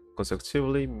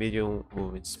consecutively, medium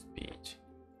movement speed.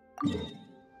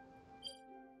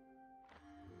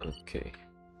 Okay.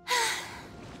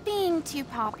 Being too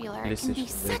popular Listen can be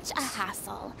to such a this.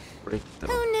 hassle. Breakdown.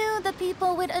 Who knew the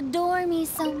people would adore me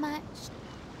so much?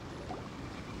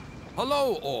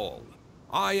 Hello all.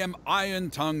 I am Iron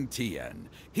Tongue Tien,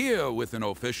 here with an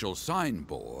official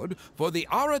signboard for the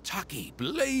Arataki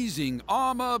Blazing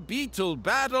Armor Beetle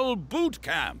Battle Boot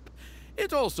Camp.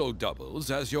 It also doubles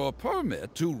as your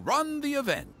permit to run the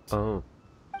event. Oh,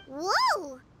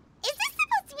 Whoa! Is this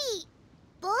supposed to be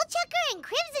Bullchucker and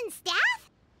Crimson Staff?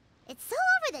 It's so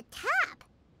over the top.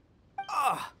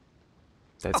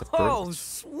 that's a Oh, perk.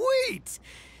 sweet!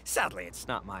 Sadly, it's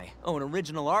not my own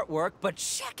original artwork, but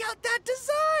check out that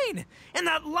design! And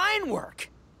that line work!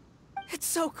 It's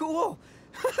so cool!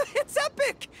 It's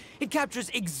epic! It captures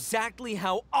exactly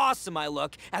how awesome I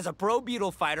look as a pro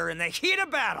Beetle fighter in the heat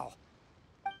of battle!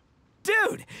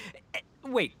 Dude!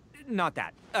 Wait, not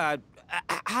that.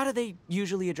 How do they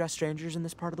usually address strangers in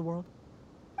this part of the world?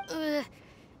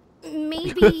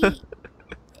 Maybe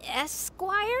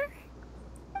Esquire?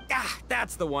 Ah,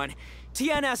 that's the one.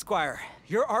 Tien Esquire,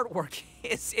 your artwork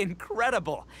is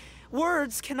incredible.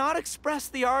 Words cannot express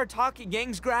the Arataki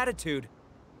gang's gratitude.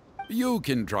 You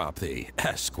can drop the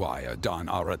Esquire, Don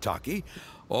Arataki.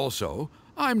 Also,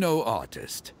 I'm no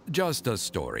artist, just a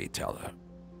storyteller.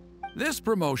 This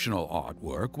promotional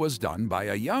artwork was done by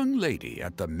a young lady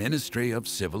at the Ministry of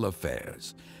Civil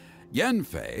Affairs.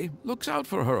 Yanfei looks out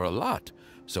for her a lot,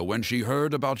 so when she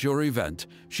heard about your event,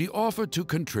 she offered to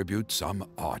contribute some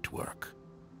artwork.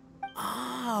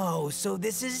 Oh, so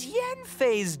this is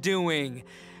Yanfei's doing.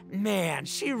 Man,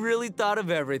 she really thought of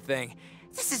everything.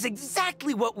 This is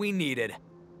exactly what we needed.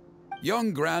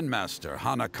 Young Grandmaster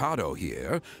Hanakado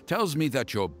here tells me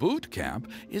that your boot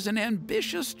camp is an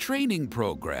ambitious training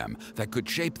program that could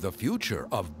shape the future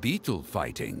of beetle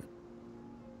fighting.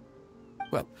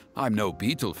 Well, I'm no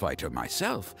beetle fighter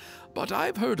myself, but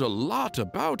I've heard a lot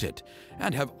about it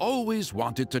and have always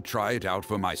wanted to try it out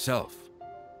for myself.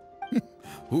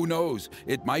 Who knows,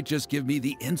 it might just give me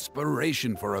the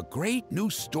inspiration for a great new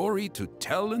story to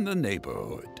tell in the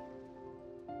neighborhood.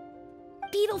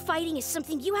 Beetle fighting is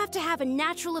something you have to have a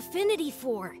natural affinity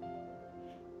for.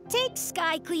 Take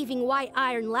sky-cleaving white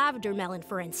iron lavender melon,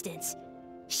 for instance.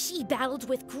 She battled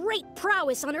with great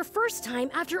prowess on her first time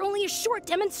after only a short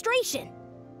demonstration.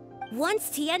 Once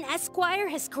Tien Esquire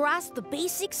has grasped the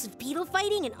basics of beetle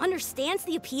fighting and understands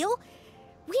the appeal,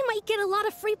 we might get a lot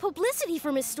of free publicity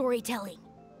from his storytelling.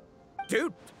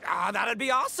 Dude, that'd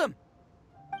be awesome.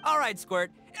 All right,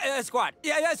 Squirt. Squad.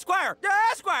 Yeah, Squire.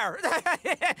 Squire.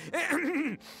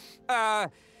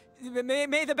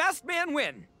 May the best man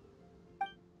win.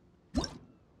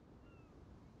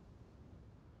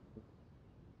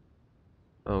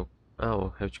 Oh,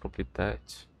 I'll have to complete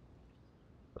that.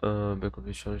 By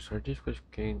completion are difficult to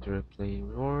gain direct playing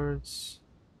rewards.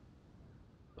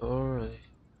 Alright.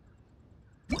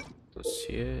 Let's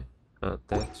see it.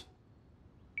 That.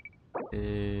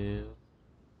 And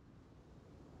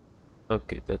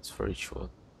okay, that's for each one.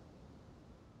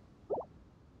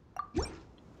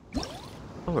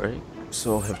 Alright,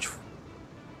 so I'll have to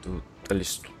do at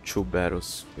least 2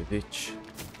 battles with each.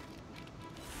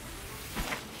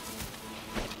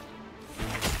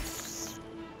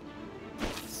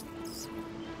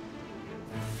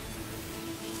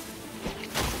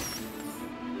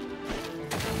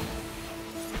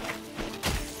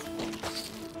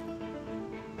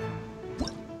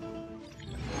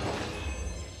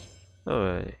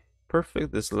 Alright,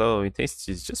 perfect. This low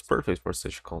intensity is just perfect for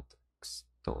such contexts.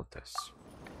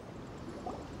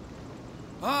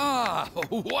 Ah,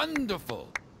 wonderful!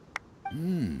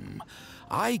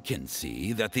 I can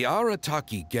see that the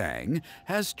Arataki gang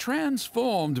has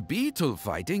transformed beetle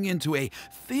fighting into a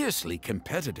fiercely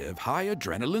competitive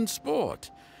high-adrenaline sport.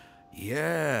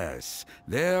 Yes,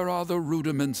 there are the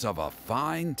rudiments of a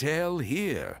fine tale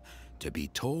here, to be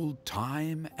told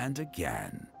time and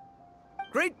again.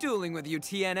 Great dueling with you,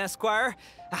 Tien Esquire.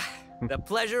 The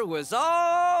pleasure was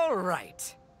all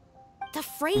right. The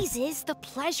phrase is, the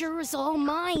pleasure is all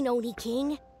mine, Oni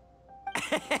King.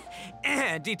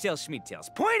 Details,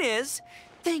 schmeetails. Point is,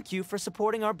 thank you for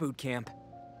supporting our boot camp.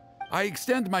 I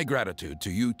extend my gratitude to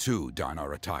you too, Don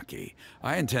Arataki.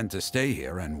 I intend to stay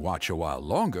here and watch a while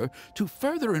longer to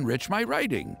further enrich my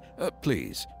writing.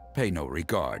 Please, pay no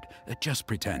regard. Just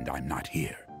pretend I'm not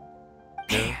here.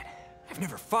 Man, I've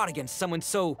never fought against someone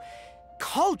so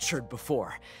cultured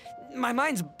before. My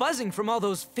mind's buzzing from all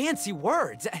those fancy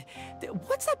words.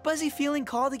 What's that buzzy feeling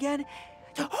called again?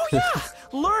 Oh yeah,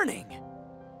 learning.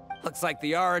 Looks like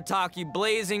the Arataki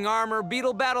Blazing Armor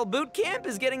Beetle Battle Boot Camp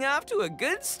is getting off to a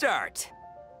good start.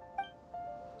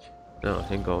 No,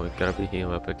 hang on, we gotta beat him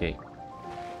up again.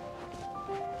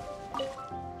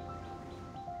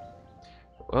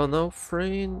 Well now,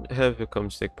 friend, have you come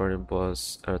to take part in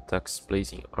boss Arataki's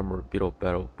Blazing Armor Beetle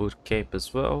Battle Boot Camp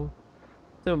as well?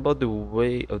 Tell me about the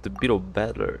way of the Beetle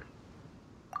Battler.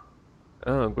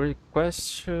 Great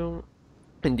question.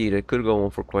 Indeed, I could go on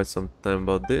for quite some time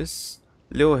about this.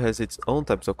 Leo has its own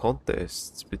types of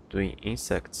contests between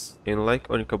insects, and like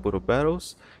Onikabuto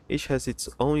battles, each has its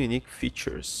own unique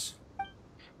features.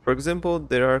 For example,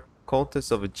 there are contests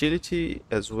of agility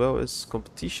as well as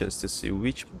competitions to see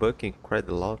which bug can cry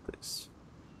the loudest.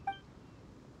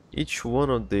 Each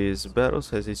one of these battles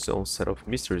has its own set of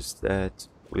mysteries that,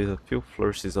 with a few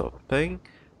flourishes of pain,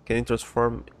 can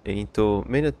transform into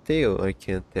many a tale I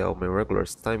can't tell my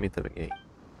regulars time and time again.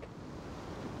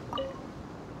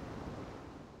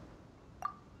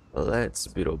 Let's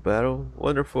Beetle Battle.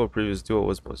 Wonderful, previous duel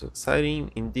was most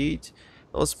exciting. Indeed,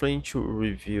 I was planning to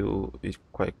review it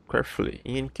quite carefully.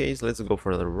 In any case, let's go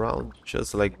for another round,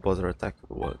 just like boss Arataki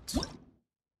once.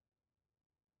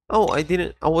 Oh,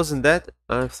 I wasn't that.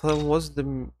 I thought it was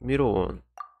the middle one.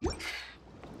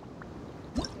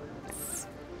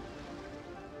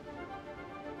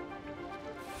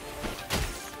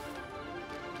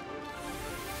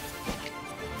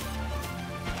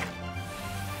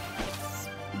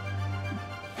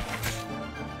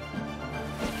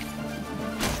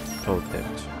 Oh, damn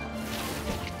it.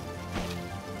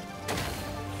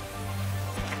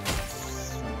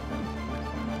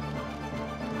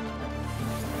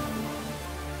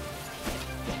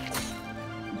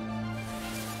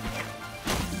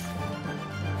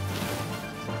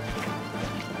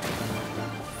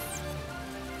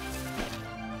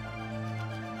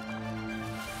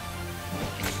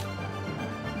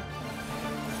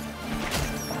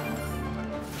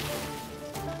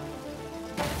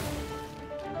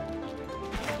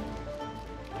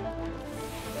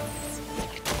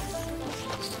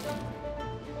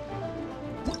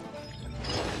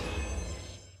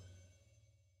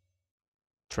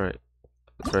 Try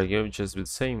again, just with the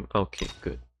same. Okay,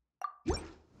 good.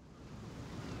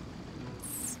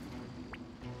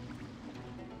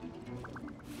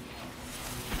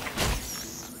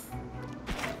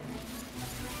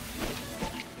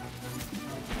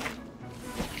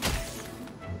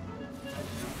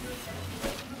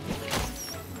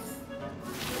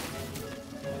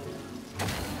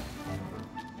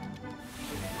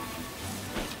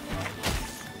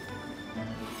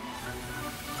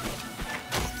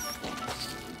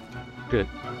 Good.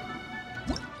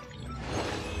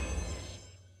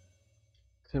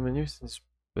 So my news this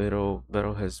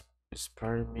battle has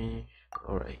inspired me.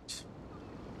 Alright.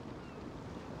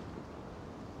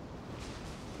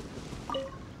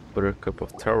 Buttercup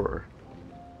of Terror.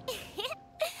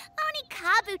 Oni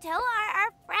Kabuto are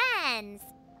our friends,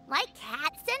 like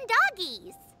cats and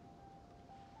doggies.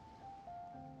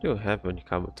 You have any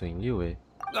Kabuto in you, eh?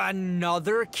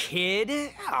 Another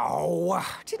kid? Oh,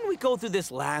 didn't we go through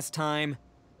this last time?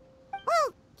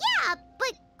 Well, yeah,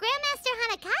 but Grandmaster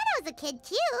Hanakado's a kid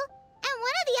too. And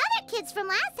one of the other kids from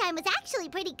last time was actually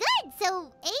pretty good,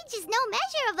 so age is no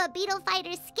measure of a beetle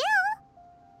fighter's skill.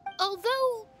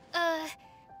 Although,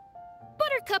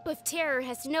 Buttercup of Terror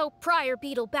has no prior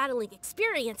beetle battling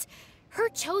experience, her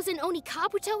chosen Oni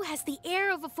Kabuto has the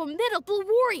air of a formidable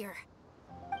warrior.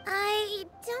 I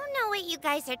don't know what you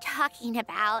guys are talking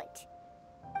about.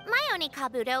 My Oni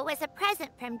Kabuto was a present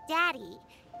from Daddy.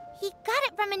 He got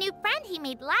it from a new friend he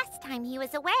made last time he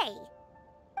was away.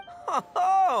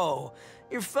 Oh,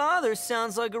 your father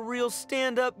sounds like a real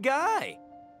stand-up guy.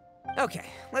 Okay,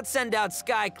 let's send out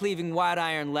sky-cleaving white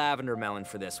iron lavender melon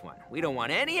for this one. We don't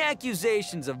want any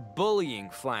accusations of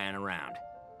bullying flying around.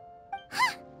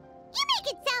 Huh! You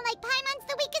make it sound like Paimon's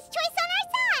the weakest choice on our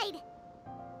side!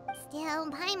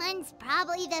 Still, Paimon's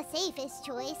probably the safest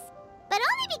choice. But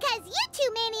only because you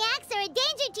two maniacs are a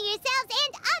danger to yourselves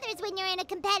and others when you're in a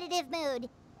competitive mood.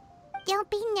 Don't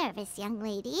be nervous, young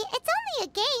lady. It's only a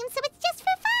game, so it's just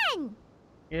for fun.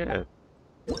 Yeah.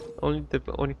 Only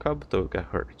Kabuto got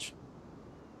hurt.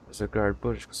 As a guard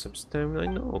bullish with some stamina, I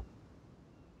know.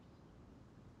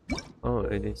 Oh,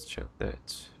 I didn't check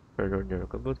that. Further on your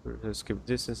Kabuto, just keep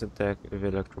distance attack with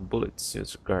electro bullets.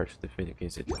 Use guard to defend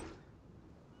against it.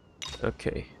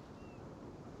 Okay.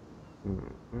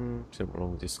 Some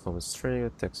along this common string,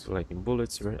 attacks with lightning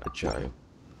bullets, very agile.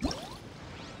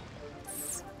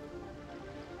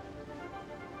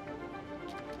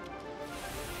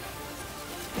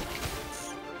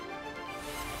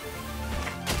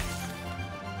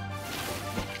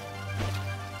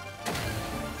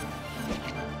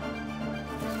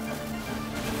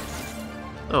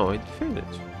 Oh, I defended.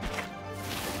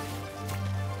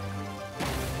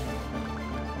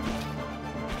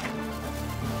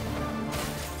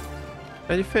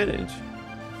 I defended.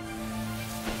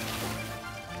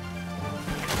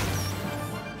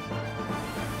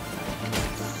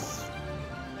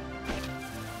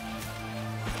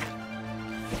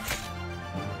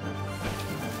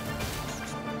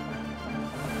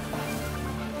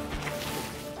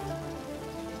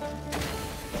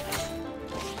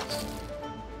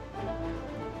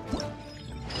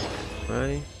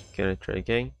 Right? Can I try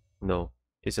again? No.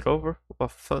 Is it over?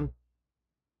 What fun.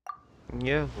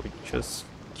 Yeah, we just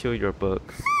kill your bug.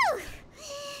 Whew!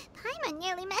 Paimon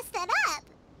nearly messed that up.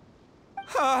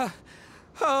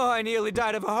 Oh, I nearly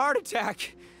died of a heart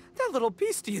attack. That little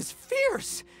beastie is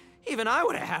fierce. Even I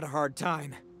would have had a hard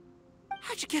time.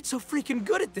 How'd you get so freaking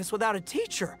good at this without a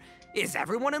teacher? Is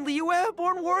everyone in Liyue a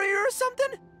born warrior or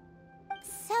something?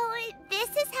 So, this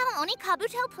is how Oni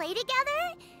Kabuto play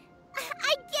together?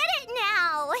 I get it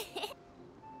now!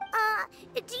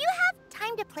 Do you have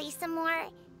time to play some more?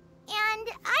 And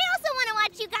I also want to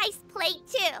watch you guys play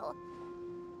too!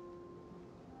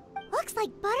 Looks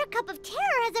like Buttercup of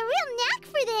Terror has a real knack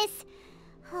for this!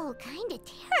 Oh, kinda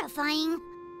terrifying.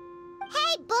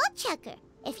 Hey, Bullchucker!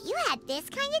 If you had this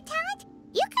kind of talent,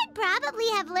 you could probably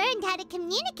have learned how to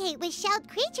communicate with shelled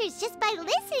creatures just by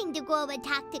listening to Guoba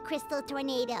talk to Crystal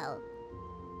Tornado.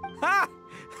 Ha!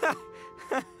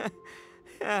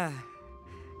 Yeah,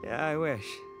 I wish.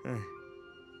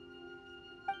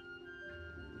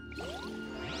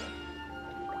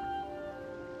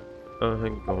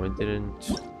 Hang on, I didn't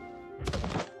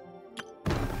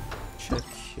check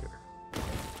here.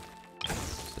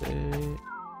 Say,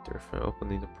 therefore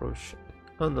opening the pro shop.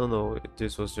 Oh no,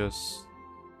 this was just.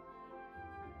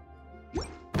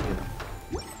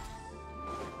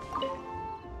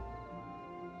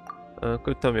 Could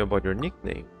you tell me about your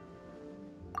nickname?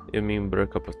 You mean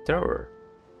Buttercup of Terror?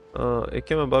 It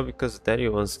came about because Daddy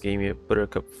once gave me a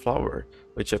buttercup flower,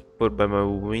 which I put by my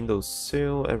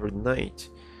windowsill every night.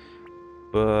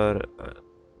 But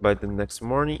By the next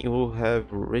morning, you will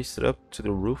have raced up to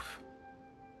the roof.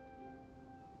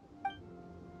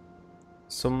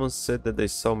 Someone said that they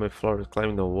saw my Flora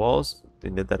climbing the walls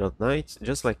in the dead of night,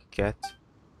 just like a cat.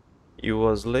 It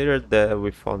was later that we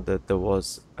found that there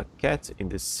was a cat in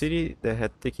the city that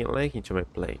had taken a liking to my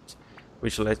plate,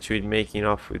 which led to it making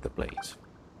off with the plate.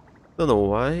 Don't know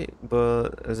why,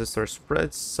 but as the story spread,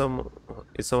 it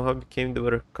somehow became the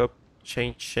Buttercup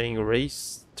chain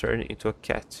race turned into a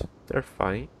cat.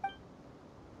 Terrifying.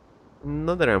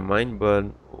 Not that I mind, but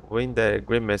when the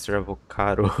Great Master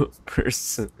Avocado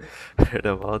person heard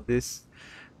about this,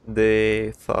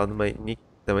 they thought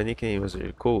that my nickname was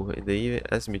really cool, and they even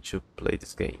asked me to play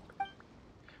this game.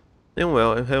 And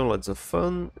well, I'm having lots of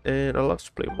fun, and I love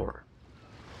to play more.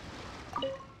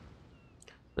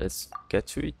 Let's get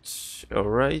to it.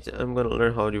 Alright, I'm gonna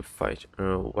learn how to fight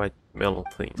a white melon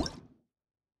thing.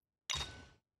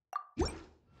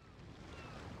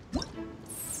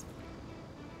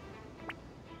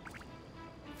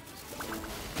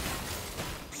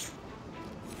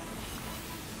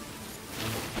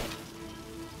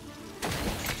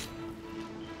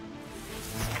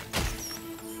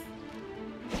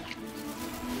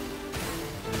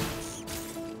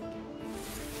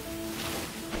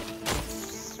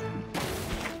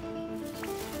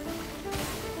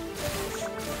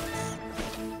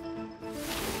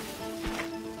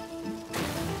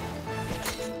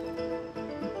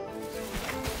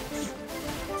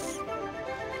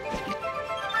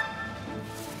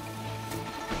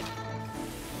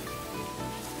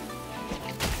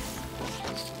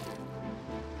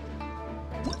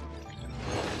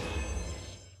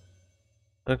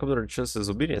 Computer just as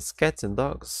obedient as cats and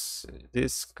dogs.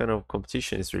 This kind of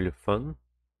competition is really fun.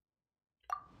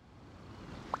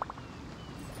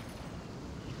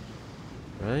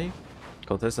 Right?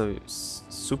 Contestant with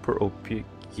super OP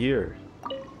gear.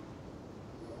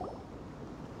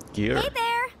 Hey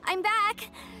there, I'm back.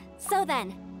 So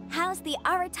then, how's the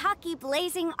Arataki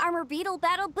Blazing Armor Beetle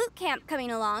Battle Boot Camp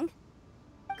coming along?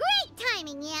 Great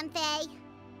timing, Yanthe.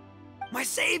 My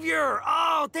savior!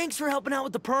 Oh, thanks for helping out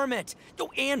with the permit.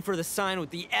 Oh, and for the sign with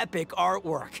the epic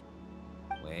artwork.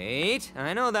 Wait,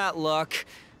 I know that look.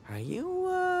 Are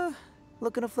you,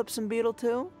 looking to flip some Beetle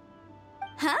too?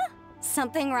 Huh?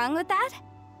 Something wrong with that?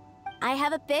 I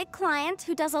have a big client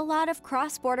who does a lot of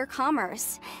cross-border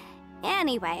commerce.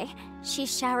 Anyway, she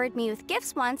showered me with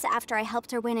gifts once after I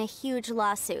helped her win a huge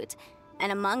lawsuit.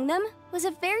 And among them was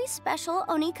a very special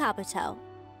Oni Kabuto.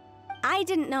 I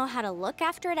didn't know how to look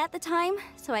after it at the time,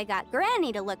 so I got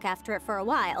Granny to look after it for a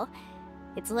while.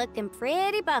 It's looking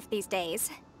pretty buff these days.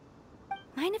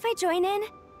 Mind if I join in?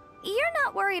 You're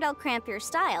not worried I'll cramp your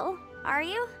style, are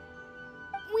you?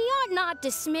 We ought not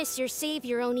dismiss your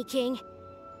savior, Oni King.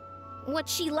 What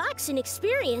she lacks in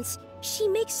experience, she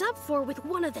makes up for with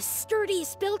one of the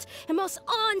sturdiest built and most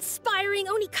awe-inspiring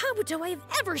Oni Kabuto I have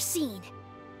ever seen.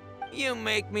 You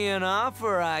make me an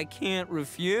offer I can't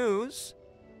refuse.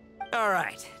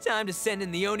 Alright, time to send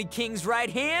in the Oni King's right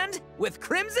hand with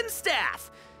Crimson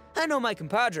Staff. I know my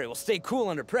compadre will stay cool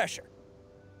under pressure.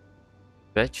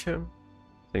 Betcha.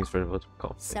 Thanks for the vote of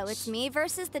confidence. So it's me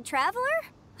versus the Traveler?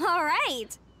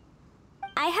 Alright!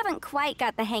 I haven't quite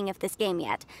got the hang of this game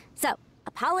yet, so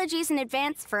apologies in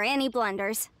advance for any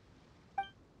blunders.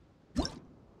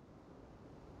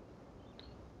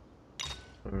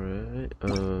 Alright,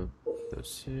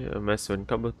 let's see. A massive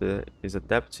Oni that is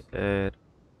adept at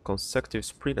consecutive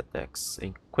sprint attacks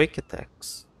and quick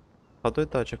attacks. How do I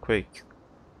dodge a quake?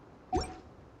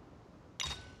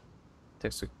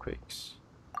 Attacks with quakes.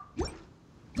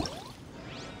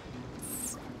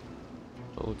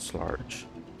 Oh, it's large.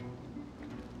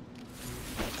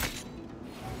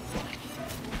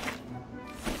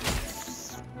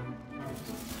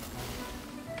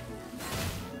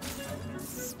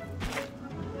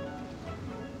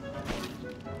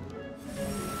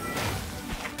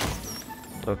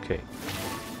 Okay.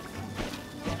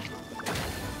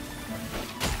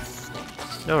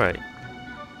 Alright.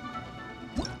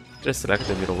 Just select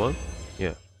the middle one.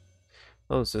 Yeah.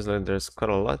 Oh, seems like there's quite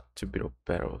a lot to Beetle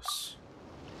battles.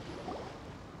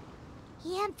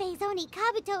 Yanfei's Oni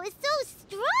Kabuto is so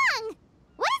strong!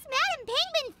 What is Madam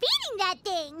Penguin feeding that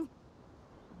thing?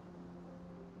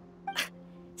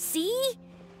 See?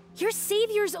 Your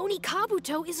savior's Oni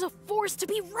Kabuto is a force to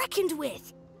be reckoned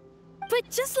with. But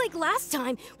just like last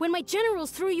time, when my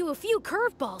generals threw you a few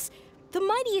curveballs, the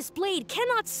mightiest blade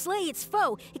cannot slay its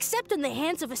foe except in the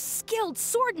hands of a skilled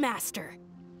swordmaster.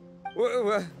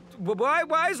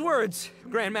 Wise words,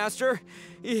 Grandmaster.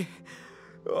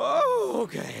 Oh,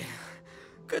 okay.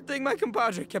 Good thing my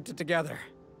compadre kept it together.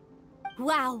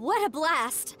 Wow, what a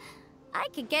blast! I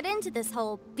could get into this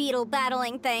whole beetle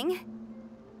battling thing.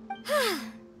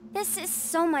 This is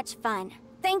so much fun.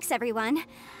 Thanks, everyone.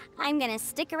 I'm gonna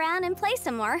stick around and play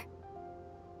some more.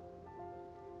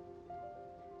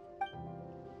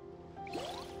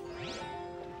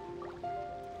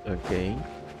 Okay.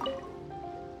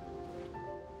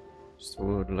 So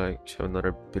would like to have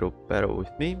another beetle battle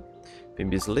with me. Been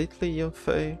busy lately,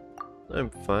 Yanfei? I'm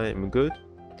fine, I'm good.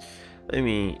 I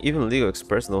mean, even legal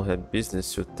experts don't have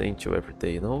business to attend to every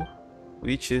day, you know?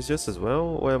 Which is just as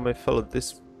well. While my fellow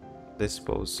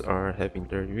disciples are having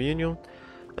their reunion,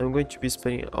 I'm going to be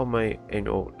spending all my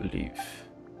annual leave.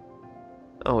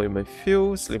 I'll eat my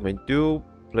fill, sleep my due,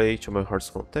 play to my heart's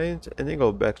content, and then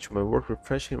go back to my work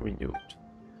refreshed and renewed.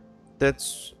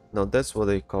 That's what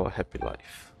they call a happy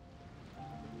life.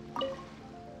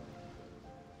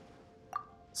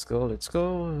 Let's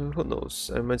go. Who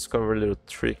knows? I might discover a little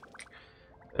trick,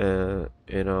 and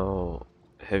I'll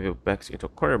have you back into a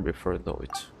corner before you know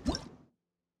it.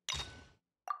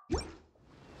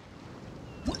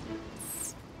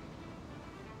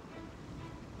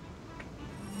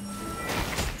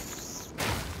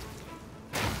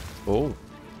 Oh.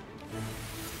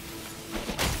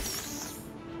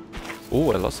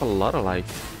 Oh, I lost a lot of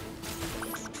life.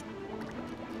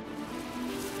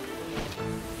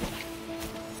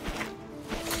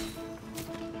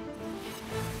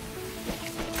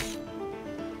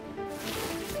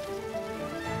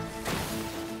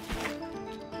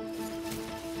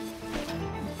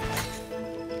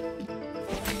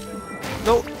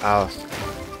 No! Ah.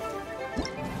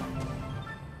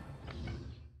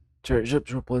 Charge up,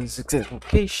 drop one exact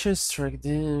location, strike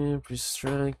them, please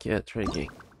strike, yeah, try again.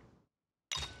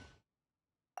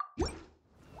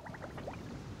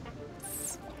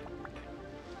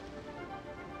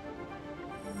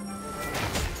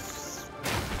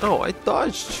 Oh, I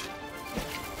dodged!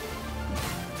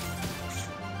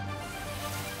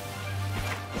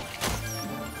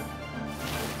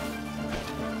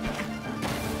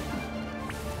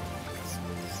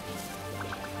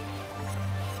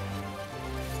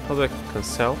 How do I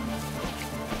cancel?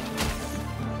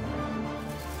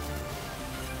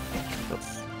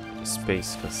 Oh,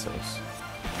 space cancels.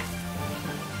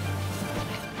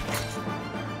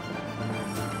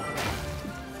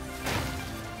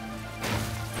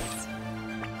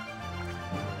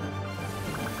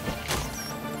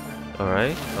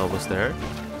 Alright, almost there.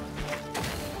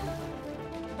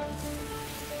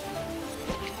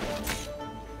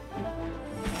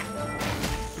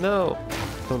 No!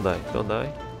 Don't die, don't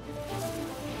die.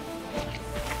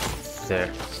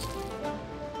 There.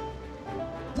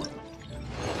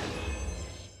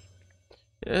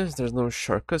 Yes, there's no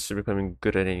shortcuts to becoming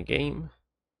good at any game.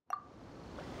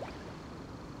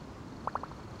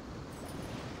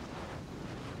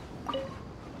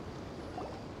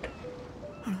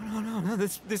 No,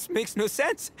 this makes no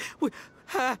sense.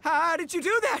 How did you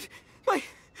do that?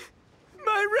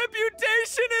 My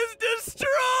reputation is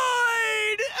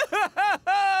destroyed!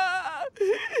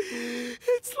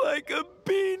 It's like a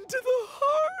bean to the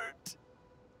heart.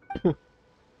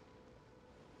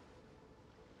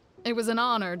 It was an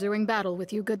honor doing battle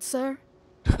with you, good sir.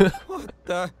 What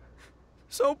the?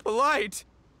 So polite.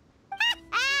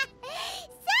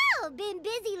 So, been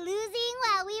busy losing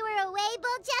while we were away,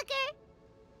 Bullchucker?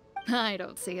 I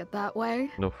don't see it that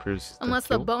way. No fears. Unless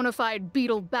the bona fide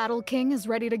Beetle Battle King is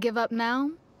ready to give up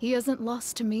now, he hasn't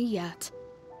lost to me yet.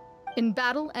 In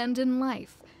battle and in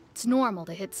life, it's normal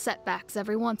to hit setbacks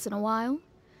every once in a while.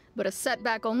 But a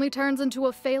setback only turns into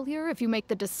a failure if you make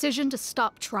the decision to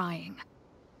stop trying.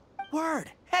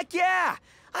 Word. Heck yeah!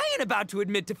 I ain't about to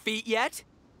admit defeat yet.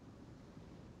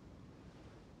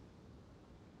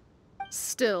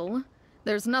 Still,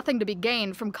 there's nothing to be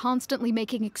gained from constantly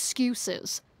making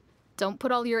excuses. Don't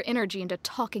put all your energy into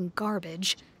talking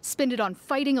garbage. Spend it on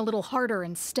fighting a little harder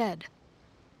instead.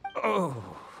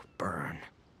 Oh, burn.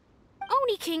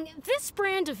 Oni King, this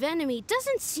brand of enemy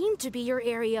doesn't seem to be your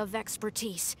area of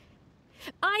expertise.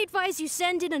 I advise you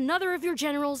send in another of your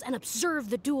generals and observe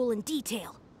the duel in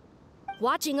detail.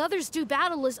 Watching others do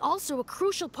battle is also a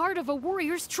crucial part of a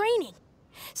warrior's training.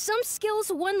 Some skills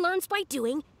one learns by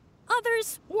doing,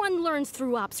 others one learns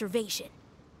through observation.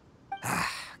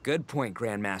 Good point,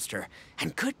 Grandmaster.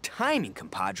 And good timing,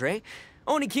 compadre.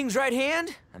 Oni King's right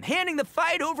hand, I'm handing the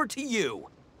fight over to you.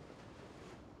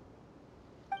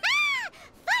 Ah!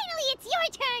 Finally, it's your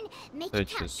turn! Make it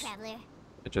count, Traveler.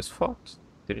 I just fought,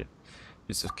 did you?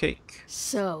 Piece of cake.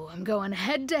 So, I'm going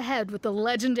head to head with the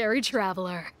legendary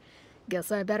Traveler.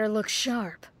 Guess I better look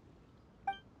sharp.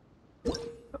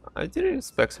 I didn't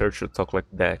expect her to talk like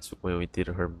that when we did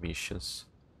her missions.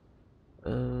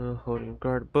 Holding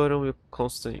guard button will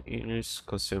constantly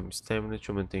consume stamina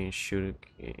to maintain shooting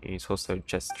in hostile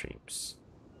jet streams.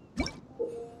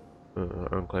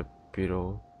 Unclip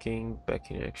Beetle King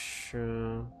back in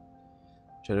action.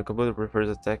 General Commander prefers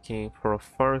attacking from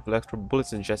afar with electro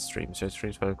bullets and jet streams. Jet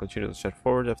streams will continue to jet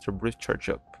forward after a brief charge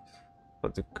up.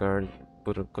 But the guard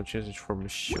button continues to form a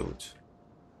shield.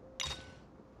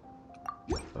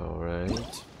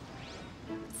 Alright.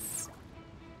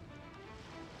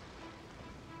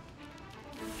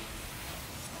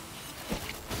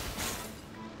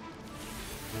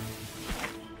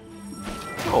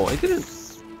 Oh, I didn't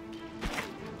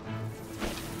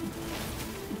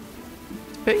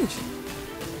paint.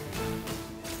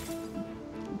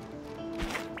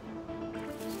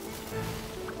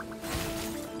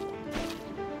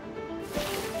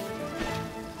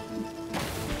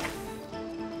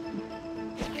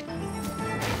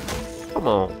 Come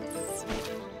on.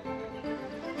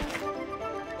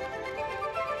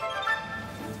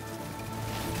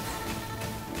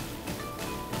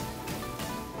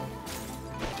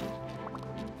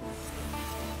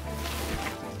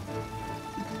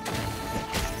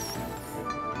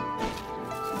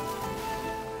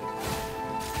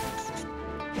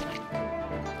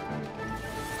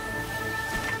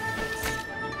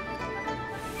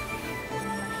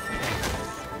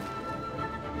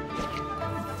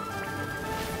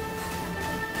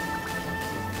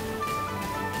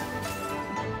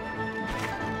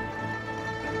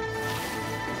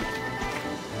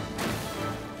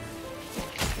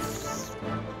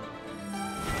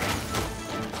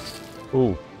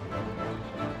 Ooh.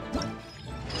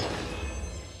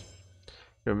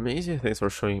 You're amazing. Thanks for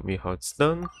showing me how it's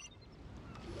done.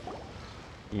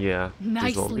 Yeah.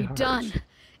 this won't be Nicely hard. done.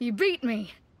 You beat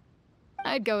me.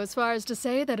 I'd go as far as to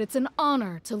say that it's an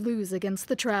honor to lose against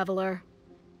the Traveler.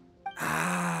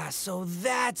 Ah, so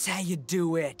that's how you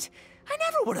do it. I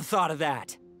never would have thought of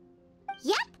that.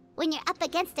 Yep, when you're up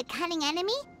against a cunning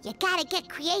enemy, you gotta get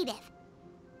creative.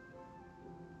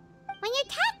 When your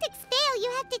tactics fail,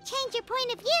 you have to change your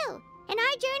point of view. In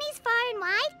our journeys far and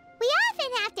wide, we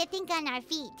often have to think on our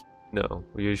feet. No,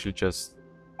 we usually just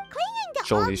Clinging to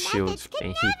Jolly old shield methods can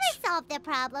and never heat. solve the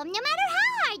problem, no matter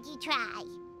how hard you try.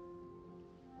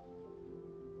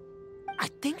 I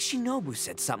think Shinobu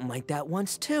said something like that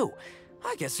once too.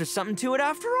 I guess there's something to it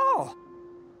after all.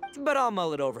 But I'll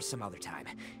mull it over some other time.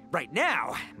 Right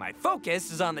now, my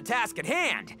focus is on the task at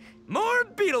hand. More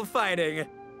beetle fighting!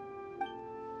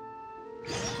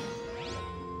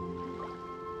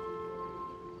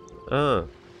 Ah,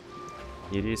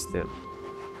 it is then.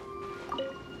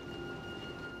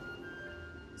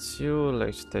 So you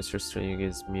like to test your strength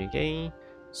against me again,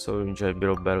 so you enjoy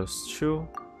Beetle battles too.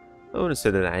 I wouldn't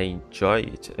say that I enjoy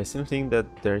it, I still think that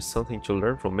there's something to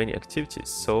learn from many activities,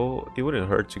 so it wouldn't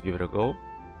hurt to give it a go.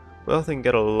 We often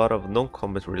get a lot of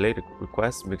non-combat related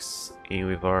requests mixed in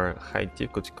with our high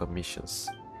difficulty commissions.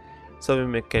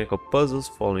 Solving mechanical puzzles,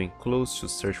 following clues to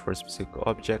search for specific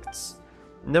objects.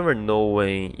 You never know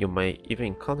when you might even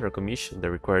encounter a commission that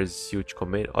requires you to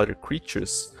command other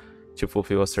creatures to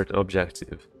fulfill a certain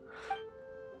objective.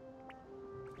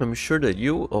 I'm sure that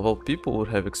you, of all people, would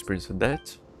have experience with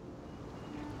that.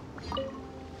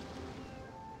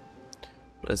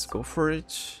 Let's go for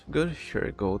it. Good, here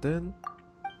I go then.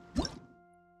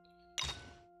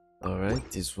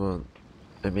 Alright, this one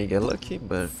I may get lucky,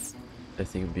 but I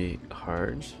think it'll be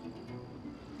hard.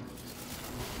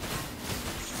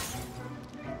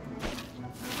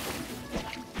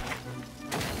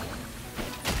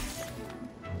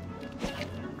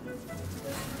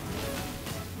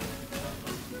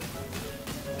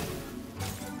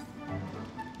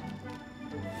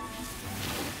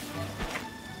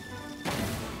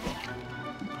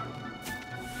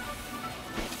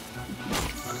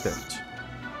 That.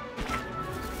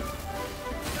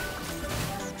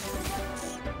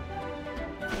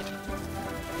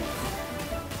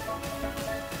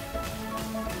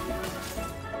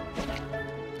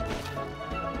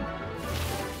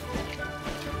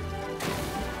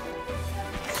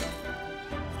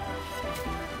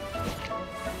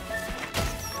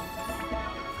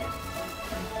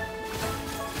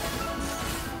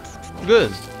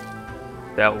 Good.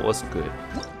 That was good.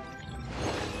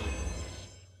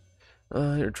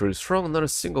 You're truly strong, not a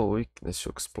single weakness to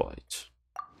exploit.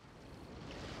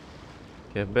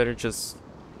 Yeah, better just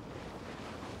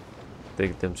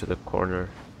take them to the corner.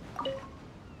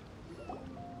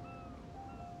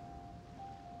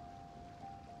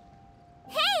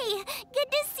 Hey,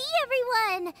 good to see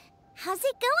everyone. How's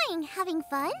it going? Having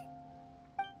fun?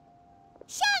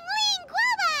 Xiangling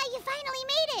Guava, you finally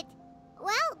made it.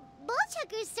 Well,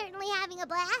 Bullchucker's certainly having a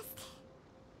blast.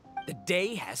 The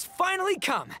day has finally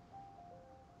come!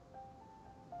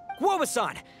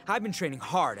 Guoba-san, I've been training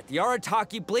hard at the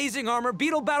Arataki Blazing Armor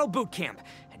Beetle Battle Boot Camp,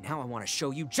 and now I want to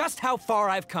show you just how far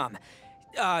I've come.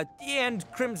 And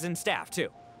Crimson Staff, too.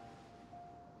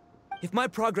 If my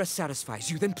progress satisfies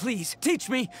you, then please, teach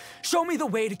me! Show me the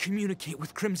way to communicate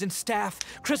with Crimson Staff,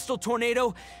 Crystal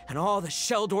Tornado, and all the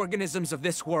shelled organisms of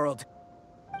this world.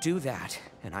 Do that,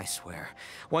 and I swear,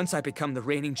 once I become the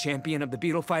reigning champion of the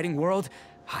beetle fighting world,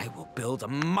 I will build a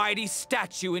mighty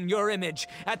statue in your image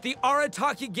at the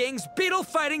Arataki Gang's beetle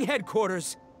fighting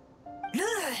headquarters.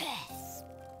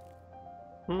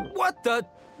 What the?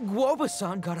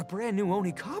 Guoba-san got a brand new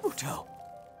Oni Kabuto.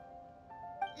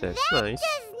 That's that nice.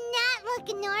 does not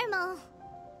look normal.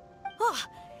 Oh,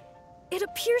 it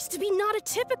appears to be not a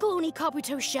typical Oni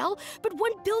Kabuto shell, but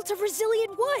one built of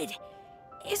resilient wood.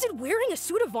 Is it wearing a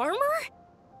suit of armor?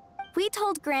 We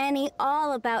told Granny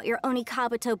all about your Oni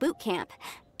Kabuto boot camp.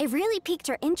 It really piqued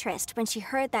her interest when she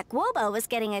heard that Guoba was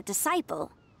getting a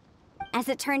disciple. As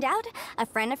it turned out, a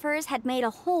friend of hers had made a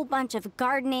whole bunch of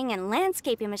gardening and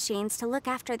landscaping machines to look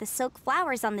after the silk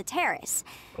flowers on the terrace.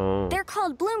 Oh. They're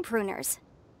called bloom pruners.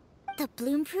 The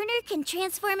bloom pruner can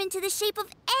transform into the shape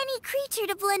of any creature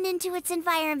to blend into its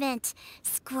environment.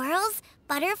 Squirrels,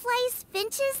 butterflies,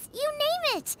 finches, you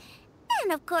name it.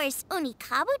 And of course, Oni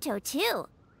Kabuto too.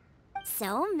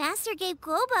 So, Master gave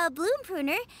Guoba a bloom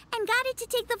pruner and got it to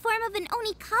take the form of an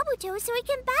Oni Kabuto so it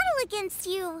can battle against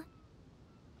you.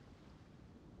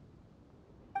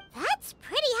 That's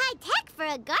pretty high-tech for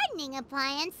a gardening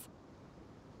appliance.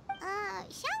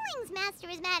 Xianling's master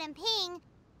is Madame Ping,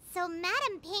 so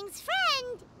Madame Ping's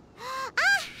friend...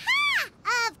 Aha!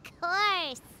 Of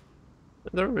course!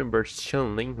 I don't remember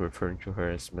Xianling referring to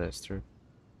her as master.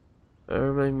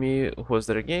 Remind me, was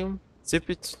that a game? Zip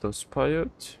it, don't spoil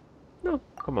it. No,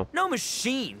 come on. No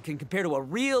machine can compare to a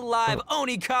real live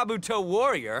Oni Kabuto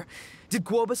warrior. Did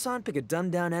Guoba-san pick a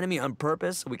dumbed-down enemy on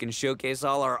purpose so we can showcase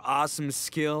all our awesome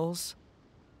skills?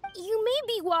 You may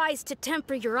be wise to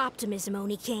temper your optimism,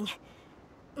 Oni King.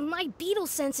 My beetle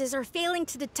senses are failing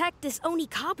to detect this Oni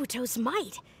Kabuto's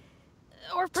might.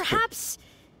 Or perhaps...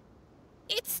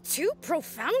 it's too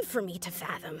profound for me to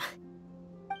fathom.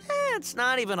 It's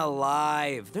not even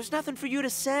alive. There's nothing for you to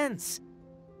sense.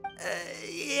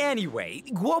 Anyway,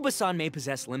 Guoba-san may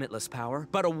possess limitless power,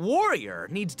 but a warrior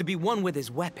needs to be one with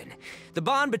his weapon. The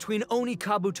bond between Oni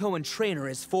Kabuto and trainer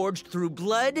is forged through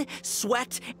blood,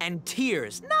 sweat, and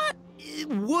tears, not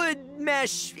wood,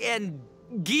 mesh, and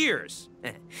gears.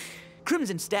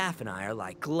 Crimson Staff and I are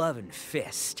like glove and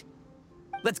fist.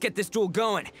 Let's get this duel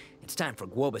going. It's time for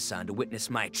Guoba-san to witness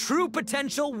my true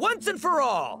potential once and for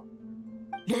all.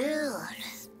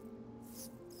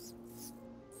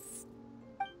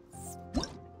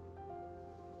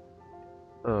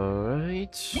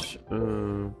 Alright.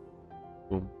 Bloom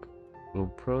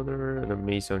Pruner, an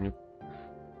amazing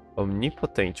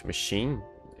omnipotent machine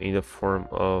in the form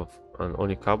of an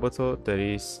Oni Kabuto that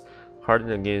is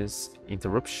hardened against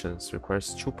interruptions,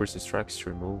 requires 2 persist strikes to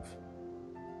remove.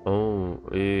 Oh,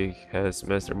 it has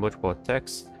mastered multiple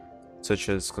attacks, such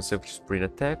as consecutive sprint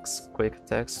attacks, quake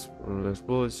attacks,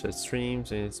 explosions,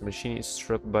 streams, and its machine is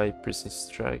struck by persist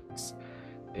strikes.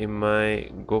 It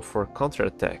might go for counter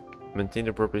attack. Maintain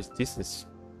the appropriate distance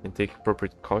and take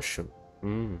appropriate caution.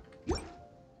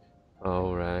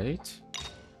 Alright.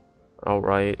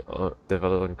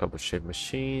 Develop a couple shaped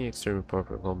machine, extremely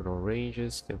powerful combinable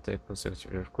ranges, can take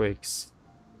consecutive earthquakes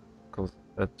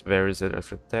at various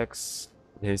after attacks,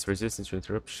 enhance resistance to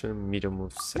interruption, medium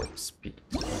move set speed.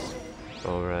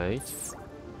 Alright.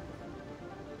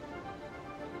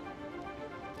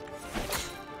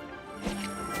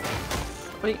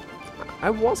 Wait, I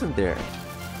wasn't there.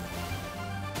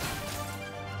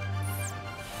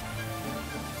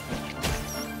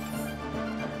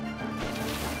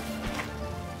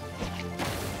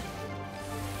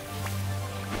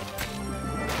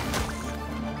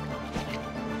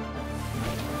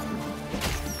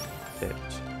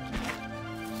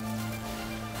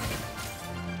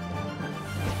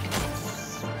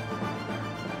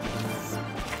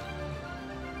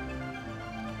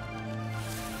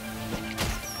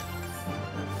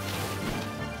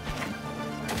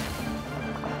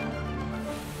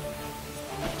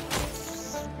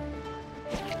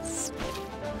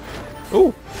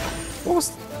 Oh! What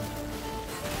was...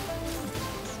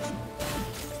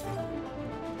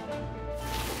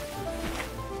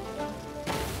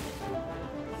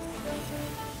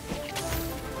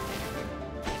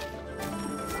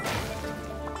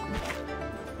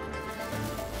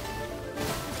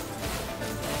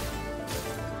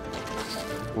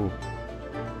 Ooh.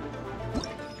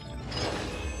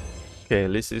 Okay, at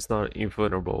least it's not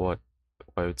invulnerable, what?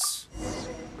 while it's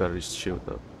got its shield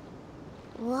up.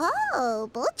 Whoa,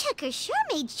 Bullchucker sure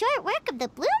made short work of the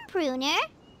Bloom Pruner.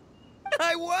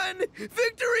 I won!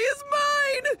 Victory is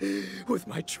mine! With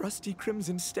my trusty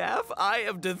crimson staff, I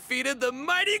have defeated the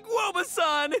mighty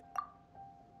Guoba-san!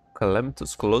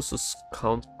 Calamitous Colossus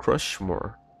Count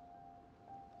Crushmore.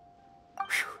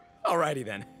 Alrighty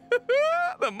then.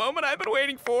 The moment I've been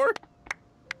waiting for.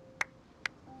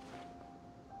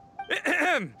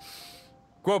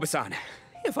 Guoba-san,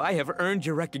 if I have earned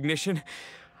your recognition,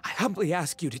 I humbly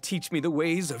ask you to teach me the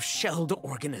ways of shelled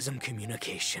organism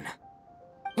communication.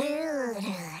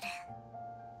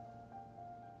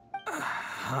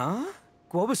 Huh?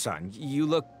 Guoba-san, you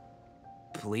look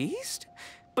pleased?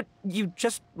 But you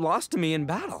just lost to me in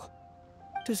battle.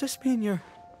 Does this mean you're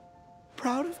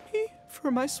proud of me for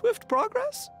my swift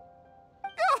progress?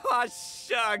 Oh,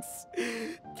 shucks.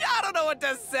 I don't know what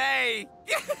to say.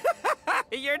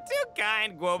 You're too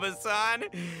kind, Guoba-san.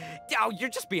 Oh, you're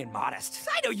just being modest.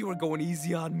 I know you were going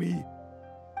easy on me.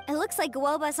 It looks like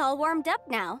Guoba's all warmed up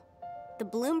now. The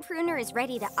Bloom Pruner is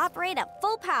ready to operate at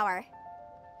full power.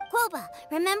 Guoba,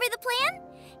 remember the plan?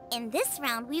 In this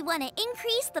round, we want to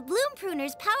increase the Bloom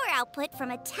Pruner's power output from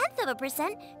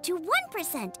 0.1% to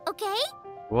 1%, okay?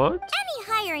 What? Any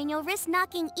higher and you'll risk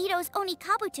knocking Ito's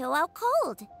Onikabuto out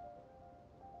cold.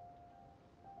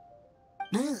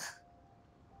 Okay,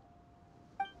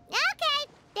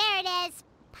 there it is.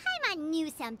 Paimon knew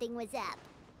something was up.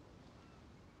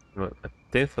 What,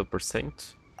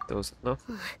 0.1%? That was enough?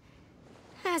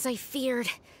 As I feared,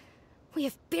 we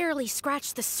have barely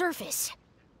scratched the surface.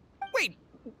 Wait,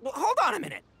 hold on a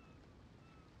minute.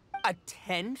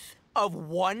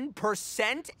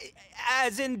 0.1%?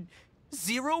 As in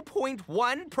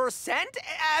 0.1%?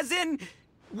 As in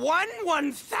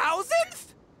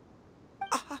 1/1000th?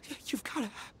 You've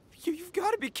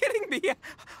gotta be kidding me.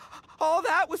 All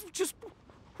that was just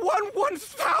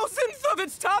 1/1000th of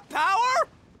its top power?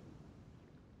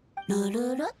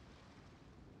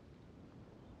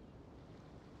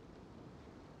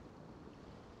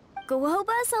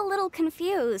 Guoba's a little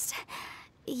confused.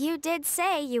 You did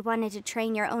say you wanted to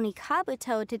train your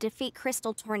Onikabuto to defeat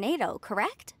Crystal Tornado,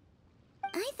 correct? I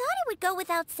thought it would go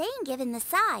without saying given the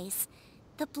size.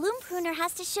 The Bloom Pruner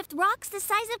has to shift rocks the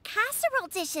size of casserole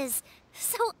dishes,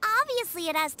 so obviously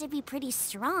it has to be pretty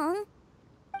strong.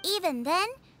 Even then,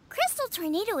 Crystal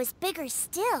Tornado is bigger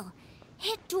still.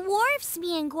 It dwarfs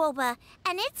me and Guoba,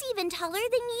 and it's even taller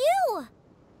than you.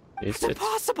 Is It's it?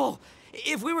 impossible!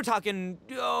 If we were talking,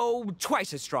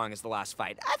 twice as strong as the last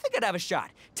fight, I think I'd have a shot.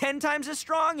 10 times as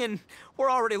strong, and we're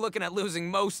already looking at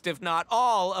losing most, if not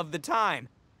all, of the time.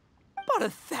 But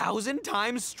 1,000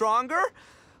 times stronger?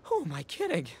 Who am I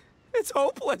kidding? It's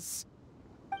hopeless.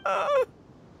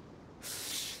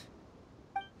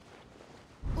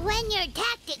 When your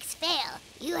tactics fail,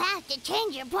 you have to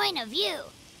change your point of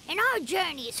view. In our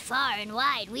journeys far and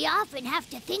wide, we often have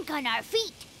to think on our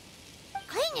feet.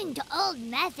 Clinging to old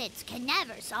methods can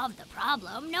never solve the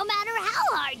problem, no matter how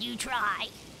hard you try.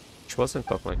 She wasn't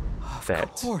talking like Of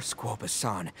that. course,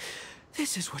 Guoba-san.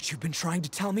 This is what you've been trying to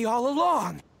tell me all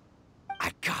along.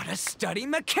 I gotta study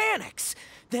mechanics,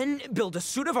 then build a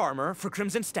suit of armor for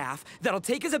Crimson Staff that'll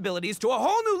take his abilities to a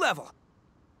whole new level.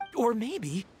 Or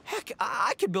maybe, heck,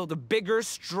 I could build a bigger,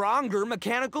 stronger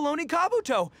mechanical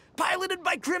Onikabuto, piloted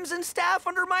by Crimson Staff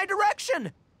under my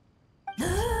direction.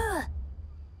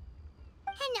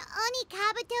 An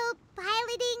Onikabuto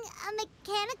piloting a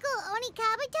mechanical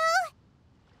Onikabuto?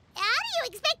 How do you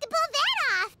expect to pull that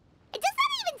off? Does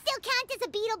that even still count as a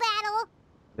beetle battle?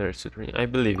 There's a dream. I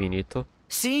believe in Ito.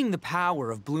 Seeing the power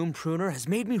of Bloom Pruner has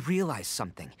made me realize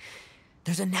something.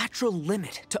 There's a natural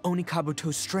limit to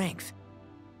Onikabuto's strength.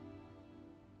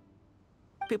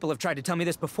 People have tried to tell me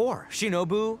this before.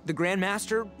 Shinobu, the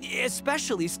Grandmaster,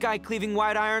 especially Sky-Cleaving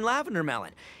White Iron Lavender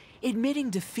Melon. Admitting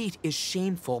defeat is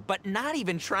shameful, but not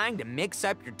even trying to mix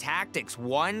up your tactics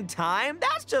one time?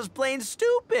 That's just plain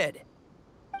stupid!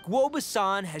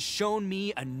 Guoba-san has shown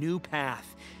me a new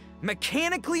path.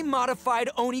 Mechanically modified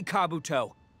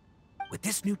Onikabuto. With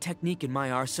this new technique in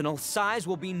my arsenal, size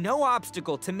will be no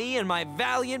obstacle to me and my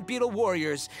valiant Beetle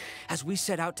warriors as we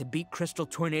set out to beat Crystal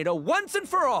Tornado once and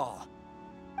for all.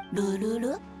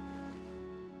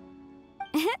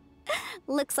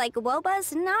 Looks like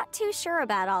Guoba's not too sure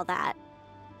about all that.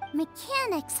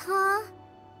 Mechanics, huh?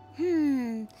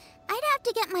 I'd have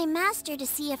to get my master to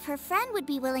see if her friend would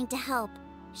be willing to help.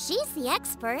 She's the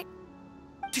expert.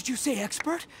 Did you say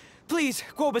expert? Please,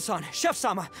 Guoba-san,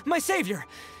 Chef-sama, my savior,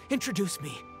 introduce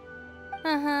me.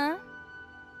 Uh-huh.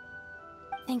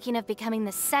 Thinking of becoming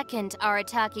the second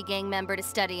Arataki gang member to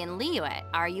study in Liyue,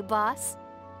 are you, boss?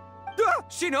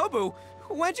 Shinobu,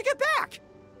 when'd you get back?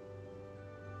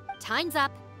 Time's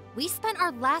up. We spent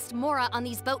our last mora on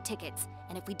these boat tickets,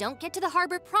 and if we don't get to the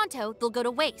harbor pronto, they'll go to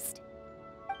waste.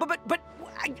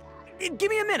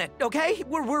 Give me a minute, okay?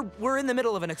 We're in the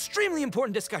middle of an extremely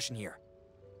important discussion here.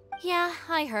 Yeah,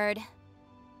 I heard.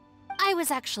 I was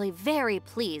actually very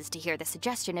pleased to hear the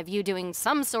suggestion of you doing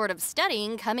some sort of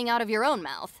studying coming out of your own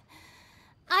mouth.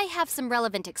 I have some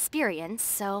relevant experience,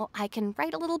 so I can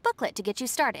write a little booklet to get you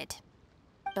started.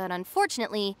 But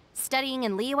unfortunately, studying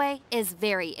in Liyue is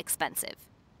very expensive.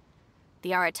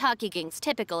 The Arataki gang's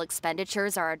typical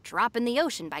expenditures are a drop in the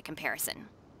ocean by comparison.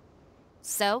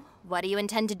 So, what do you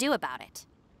intend to do about it?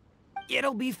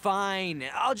 It'll be fine.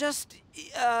 I'll just,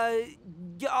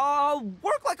 I'll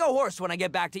work like a horse when I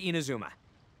get back to Inazuma.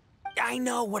 I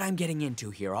know what I'm getting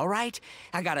into here, all right?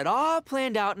 I got it all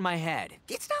planned out in my head.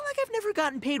 It's not like I've never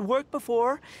gotten paid work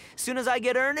before. Soon as I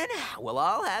get earning, we'll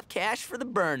all have cash for the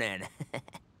burning.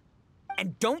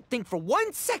 And don't think for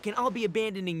 1 second I'll be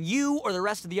abandoning you or the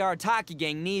rest of the Arataki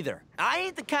gang neither. I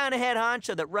ain't the kind of head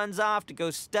honcho that runs off to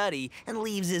go study and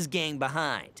leaves his gang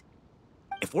behind.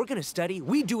 If we're gonna study,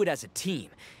 we do it as a team.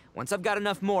 Once I've got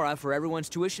enough mora for everyone's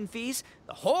tuition fees,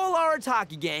 the whole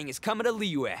Arataki gang is coming to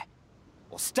Liyue.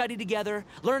 We'll study together,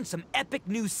 learn some epic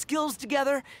new skills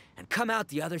together, and come out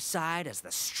the other side as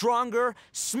the stronger,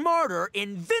 smarter,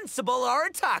 invincible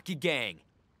Arataki gang.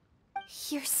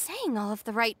 You're saying all of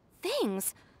the right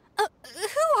things.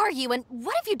 Who are you and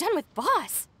what have you done with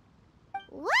Boss?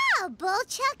 Wow,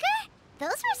 Bullchucker! Those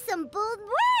were some bold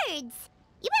words!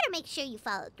 You better make sure you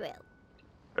follow through.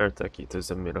 Arataki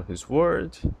does a man of his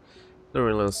word. Don't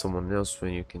rely on someone else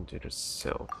when you can do it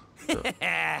yourself. No.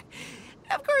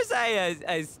 Of course,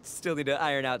 I still need to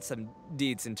iron out some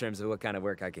deets in terms of what kind of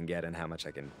work I can get and how much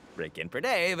I can rake in per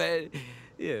day, but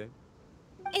yeah.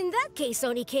 In that case,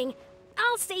 Oni King,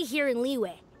 I'll stay here in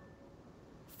Liyue.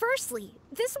 Firstly,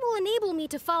 this will enable me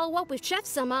to follow up with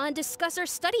Chef-sama and discuss our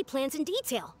study plans in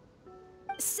detail.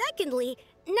 Secondly,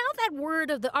 now that word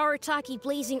of the Arataki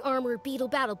Blazing Armor Beetle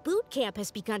Battle Boot Camp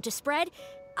has begun to spread,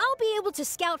 I'll be able to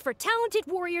scout for talented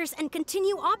warriors and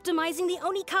continue optimizing the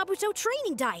Oni Kabuto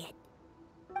training diet.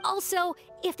 Also,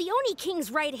 if the Oni King's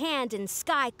right hand and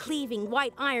sky-cleaving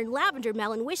white iron lavender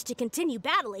melon wish to continue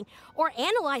battling, or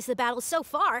analyze the battle so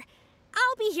far,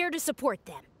 I'll be here to support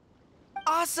them.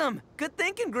 Awesome! Good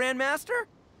thinking, Grandmaster!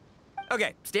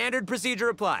 Okay, standard procedure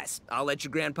applies. I'll let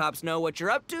your grandpops know what you're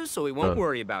up to so we won't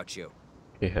worry about you.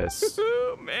 He has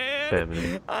Man,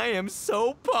 family. I am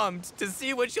so pumped to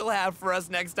see what you'll have for us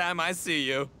next time I see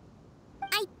you.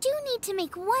 I do need to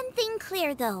make one thing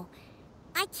clear, though.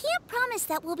 I can't promise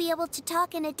that we'll be able to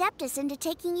talk an Adeptus into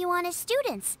taking you on as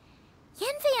students.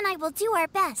 Yanfei and I will do our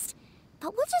best,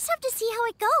 but we'll just have to see how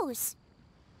it goes.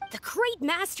 The great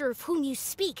master of whom you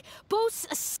speak boasts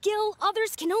a skill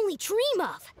others can only dream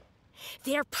of.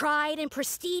 Their pride and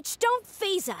prestige don't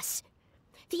faze us.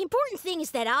 The important thing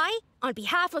is that I, on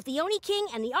behalf of the Oni King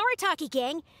and the Arataki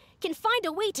gang, can find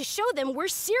a way to show them we're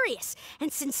serious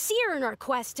and sincere in our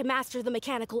quest to master the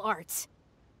mechanical arts.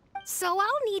 So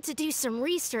I'll need to do some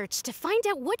research to find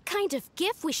out what kind of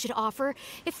gift we should offer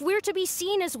if we're to be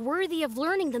seen as worthy of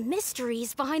learning the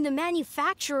mysteries behind the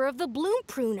manufacture of the bloom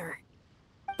pruner.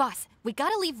 Boss, we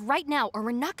gotta leave right now or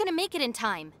we're not gonna make it in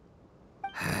time.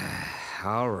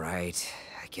 All right,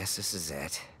 I guess this is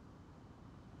it.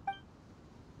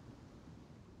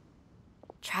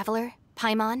 Traveler,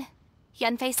 Paimon,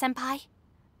 Yanfei-senpai,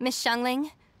 Miss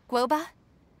Xiangling, Guoba.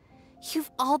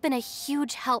 You've all been a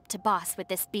huge help to Boss with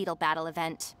this Beetle Battle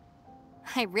event.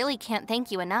 I really can't thank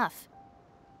you enough.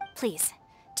 Please,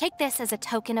 take this as a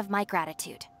token of my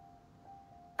gratitude.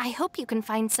 I hope you can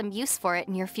find some use for it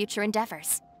in your future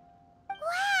endeavors.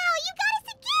 Wow, you got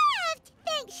us a gift!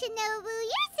 Thanks, Shinobu.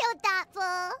 You're so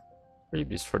thoughtful.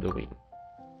 Freebies for the win.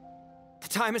 The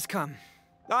time has come.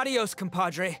 Adios,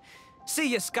 compadre.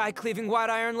 See ya, sky-cleaving white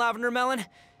iron lavender melon.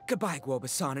 Goodbye,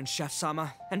 Guoba-san and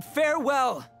Chef-sama. And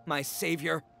farewell, my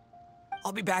savior.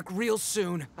 I'll be back real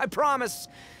soon. I promise.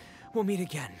 We'll meet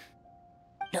again.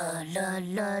 La la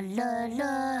la la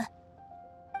la.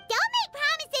 Don't make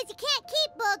promises you can't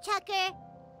keep, Bullchucker.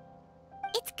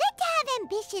 It's good to have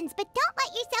ambitions, but don't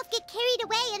let yourself get carried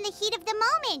away in the heat of the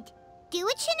moment. Do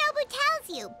what Shinobu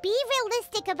tells you. Be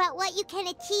realistic about what you can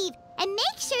achieve, and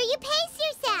make sure you pace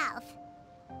yourself.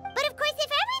 But of course,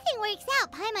 if everything works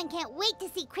out, Paimon can't wait to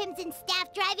see Crimson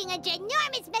Staff driving a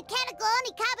ginormous mechanical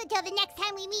Onikabuto the next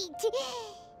time we meet.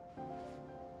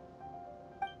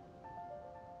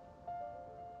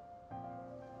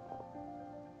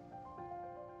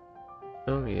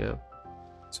 Oh yeah.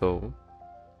 So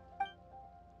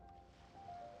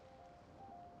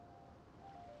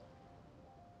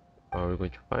are we going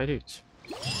to fight it?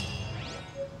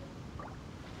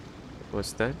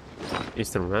 What's that?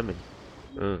 Instant ramen.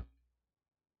 Uh.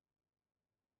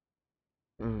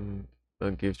 A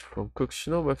gift from Cook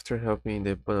Shinobu after helping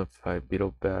the Bonafide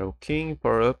Beetle Battle King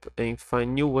power up and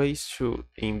find new ways to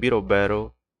in Beetle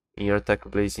Battle in your attack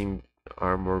blazing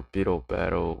armor Beetle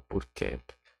Battle Bootcamp.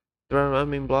 The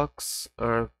ramen blocks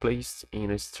are placed in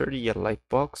a sturdy yet light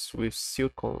box with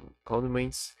sealed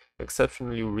condiments,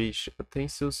 exceptionally rich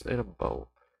utensils, and a bowl.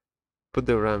 Put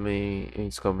the ramen and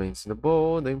its condiments in the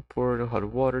bowl, then pour the hot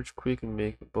water to quickly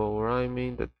make the bowl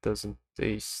ramen that doesn't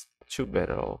taste too bad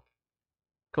at all.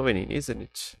 Convenient, isn't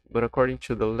it? But according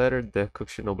to the letter that Cook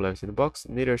Shinobu left in the box,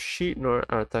 neither she nor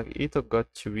Arataki Ito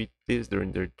got to eat this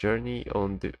during their journey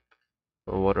on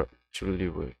water to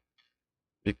Liyue,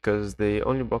 because they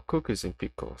only bought cookies and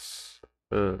pickles.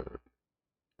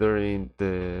 During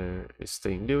their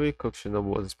stay in Liyue, Cook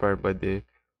Shinobu was inspired by the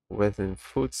Western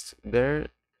foods there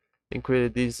and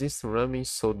created this instant ramen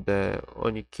so that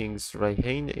Oni King's right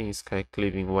hand and Sky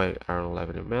Cleaving White Iron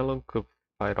Lavender Melon could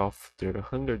fight off their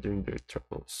hunger during their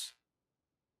travels.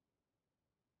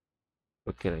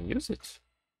 But can I use it?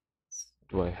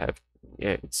 Do I have...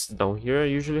 Yeah, it's down here. I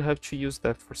usually have to use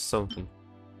that for something.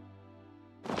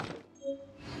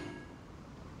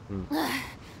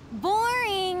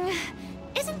 Boring!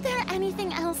 Isn't there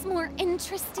anything else more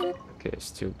interesting? Okay, I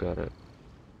still got it.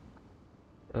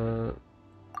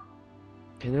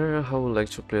 In area, I would like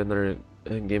to play another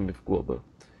game with Global.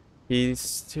 He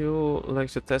still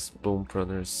likes to test Bloom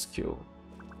Runner's skill.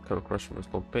 Can crush his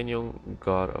companion,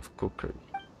 God of Cookery.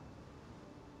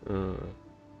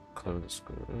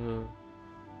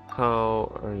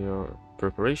 How are your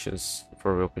preparations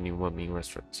for opening one main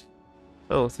restaurant?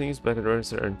 Oh, things back at the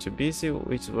restaurant aren't too busy,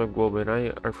 which is why Globo and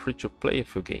I are free to play a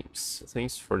few games.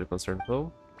 Thanks for the concern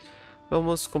though.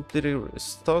 Almost completed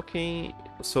stocking,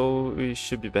 so we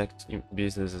should be back in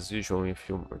business as usual in a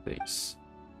few more days.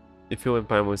 If you and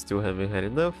Paimon still haven't had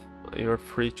enough, you're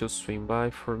free to swing by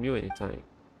for meal anytime.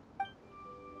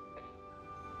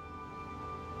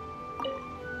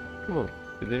 Come on,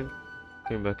 we didn't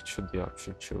come back to the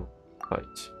option to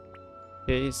fight.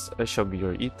 Yes, I shall be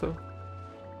your Ito.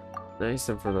 Nice,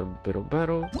 and for the battle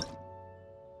battle.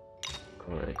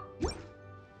 Alright.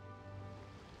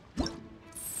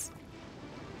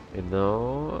 And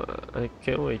now I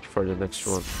can't wait for the next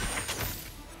one.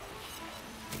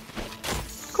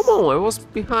 Come on, I was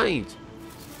behind.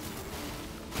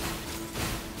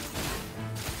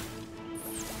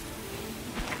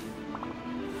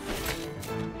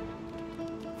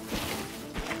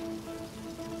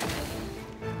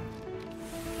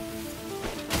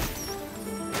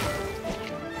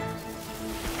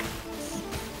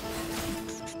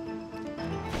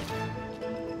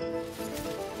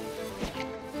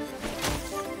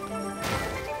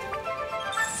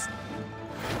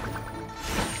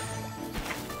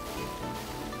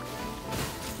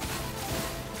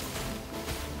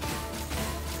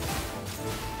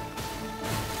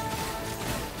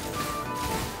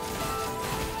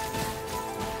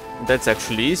 That's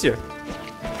actually easier.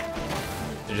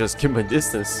 To just keep my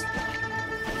distance.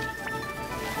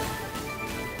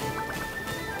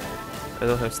 I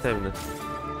don't have stamina.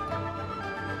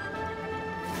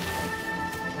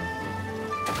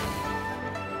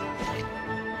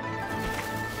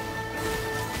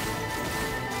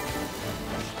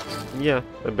 Yeah,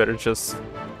 I better just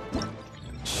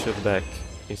shoot back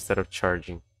instead of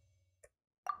charging.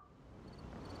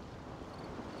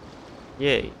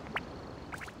 Yay.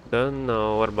 Done.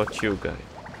 Now, what about you, guy?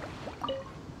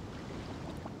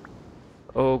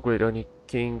 Oh, Great Oni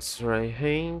King's right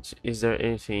hand. Is there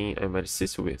anything I might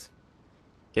assist you with?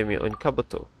 Give me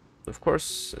Onikabuto. Of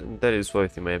course, that is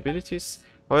within my abilities.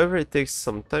 However, it takes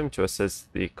some time to assess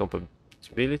the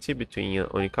compatibility between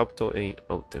Onikabuto and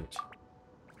Ultimate.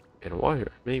 And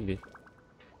Warrior, maybe.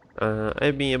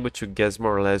 I've been able to guess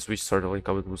more or less which sort of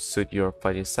Onikabuto will suit your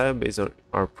fighting style based on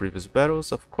our previous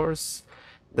battles, of course.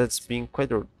 That's been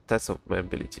quite a test of my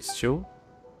abilities too.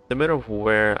 The matter of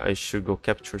where I should go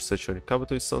capture such an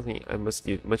Onikabuto is something I must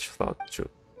give much thought to.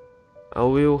 I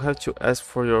will have to ask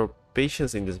for your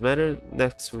patience in this matter.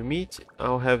 Next we meet,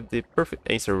 I'll have the perfect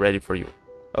answer ready for you.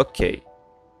 Okay,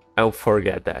 I'll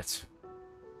forget that.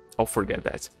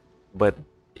 But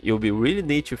it'll be really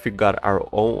neat if we got our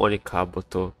own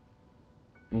Onikabuto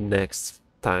next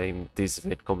time this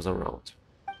event comes around.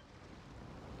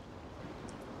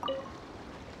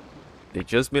 They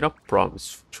just made a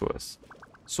promise to us.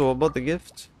 So about the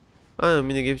gift? I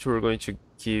mean the gift we're going to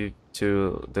give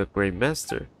to the Great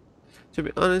Master. To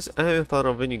be honest, I haven't thought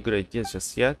of any good ideas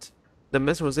just yet. The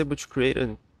Master was able to create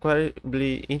an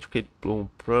incredibly intricate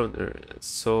bloom pruner,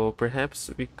 so perhaps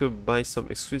we could buy some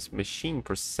exquisite machine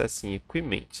processing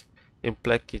equipment and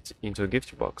pack it into a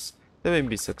gift box. That may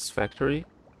be satisfactory.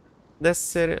 That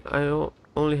said,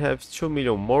 only have 2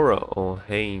 million Mora on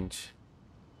hand.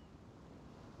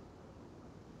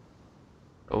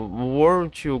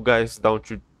 Weren't you guys down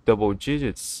to double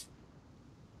digits?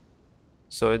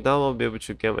 So I doubt I'll be able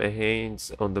to get my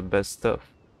hands on the best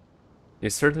stuff.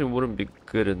 It certainly wouldn't be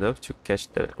good enough to catch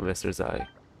the Master's eye.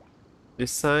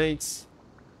 Besides,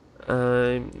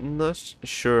 I'm not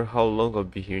sure how long I'll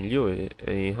be here in Liyue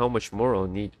and how much more I'll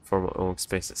need for my own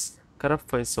expenses. Gotta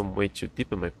find some way to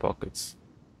deepen my pockets.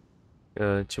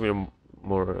 2 million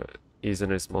more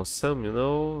isn't a small sum, you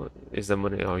know? Is the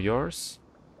money all yours?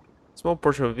 Small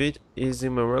portion of it is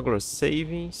in my regular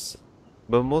savings,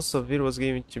 but most of it was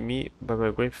given to me by my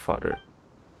grandfather.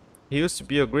 He used to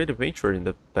be a great adventurer in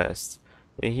the past,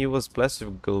 and he was blessed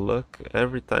with good luck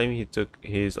every time he took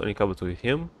his Onikabuto with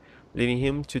him, leading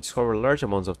him to discover large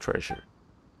amounts of treasure.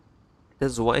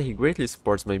 That's why he greatly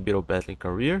supports my Beetle battling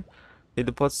career. He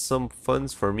deposits some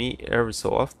funds for me every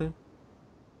so often.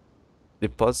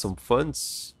 Deposit some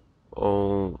funds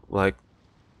on, like,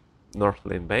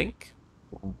 Northland Bank?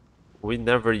 We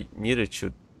never needed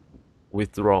to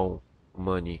withdraw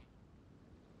money,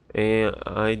 and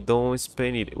I don't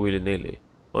spend it willy-nilly.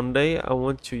 One day I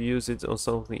want to use it on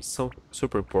something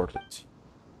super important.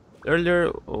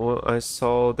 Earlier I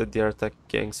saw that the Arataki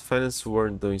gang's finances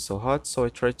weren't doing so hot, so I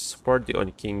tried to support the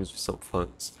Oni Kings with some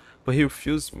funds, but he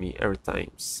refused me every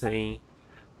time, saying,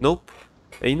 "Nope,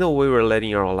 ain't no way we're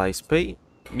letting our allies pay.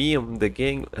 Me and the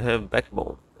gang have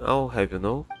backbone, I'll have you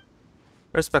know."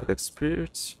 I respect that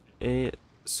spirit, and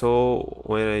so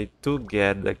when I do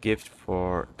get the gift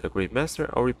for the Great Master,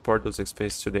 I'll report those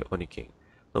expenses to the Oni King,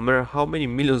 no matter how many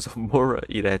millions of Mora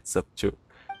it adds up to.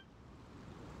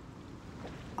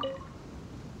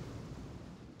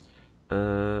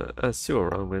 I'll see you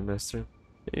around, Great Master.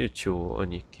 You two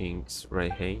Oni King's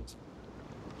right hand.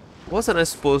 Wasn't I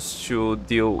supposed to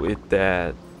deal with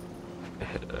that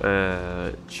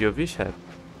Geovish hat?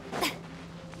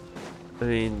 I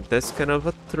mean, that's kind of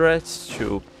a threat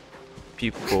to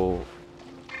people,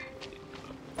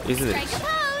 isn't it? Strike a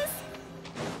pose!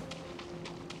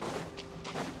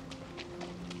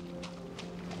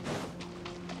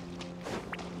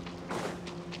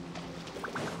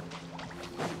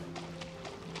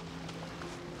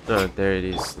 Ah, there it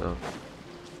is now.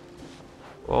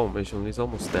 Oh, my Chun-Li's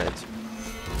almost dead.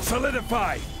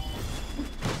 Solidify!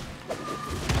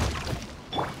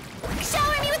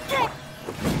 Shower me with kick!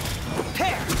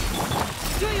 Pair!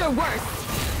 Do your worst!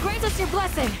 Grant us your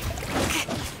blessing!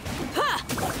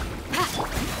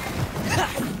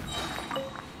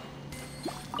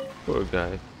 Poor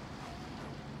guy.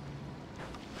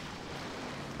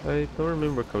 I don't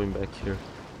remember coming back here.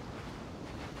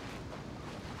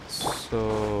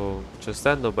 So, just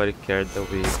that nobody cared that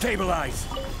we Stabilize!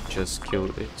 just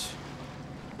killed it.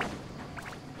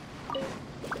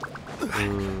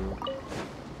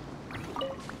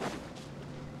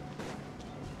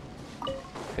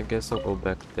 I guess I'll go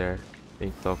back there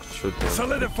and talk to them.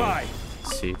 Solidify!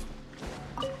 See if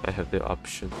I have the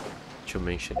option to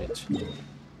mention it.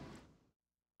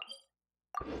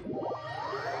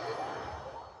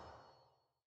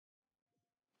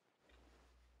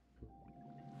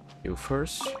 You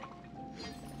first.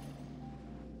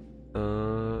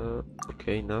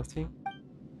 Okay, nothing.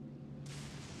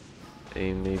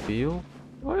 And maybe you?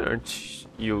 Why aren't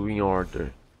you in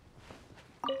order?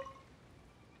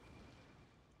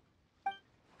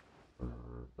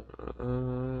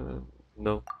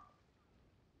 No.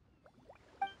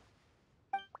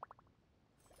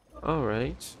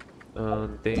 Alright.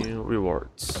 Then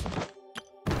rewards.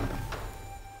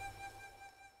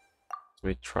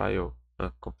 With trial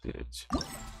completed.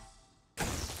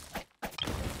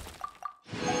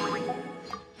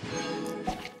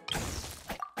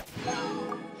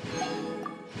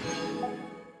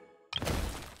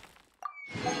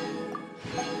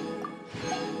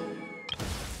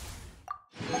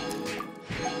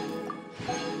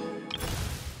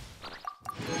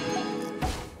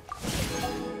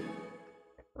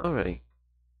 Alright.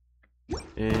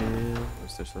 And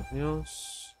was there something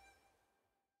else?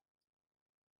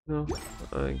 No,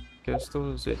 I guess that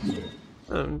was it.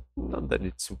 Not that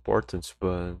it's important,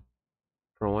 but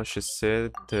from what she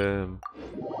said, the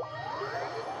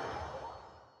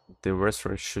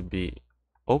restaurant should be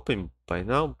open by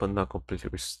now, but not completely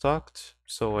restocked.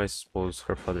 So I suppose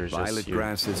her father is just Violet here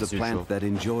grass is a as usual. plant that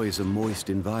enjoys a moist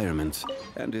environment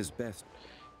and is best.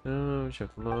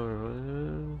 Check more.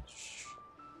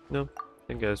 No,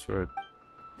 I guess we're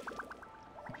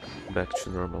back to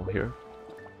normal here.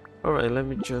 Alright, let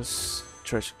me just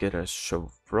try to get a show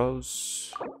of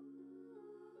rose.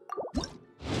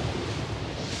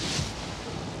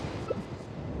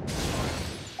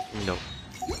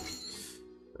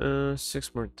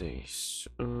 6 more days.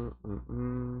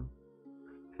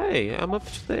 Hey, I'm up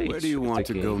to date. Where do you with want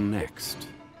the to go game. next?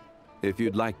 If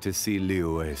you'd like to see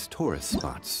Liyue's tourist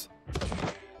spots.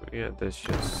 Yeah, that's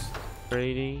just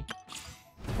trading.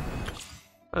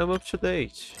 I'm up to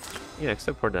date. Yeah,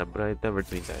 except for that, but I never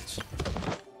doing that.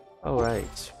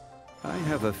 Alright, I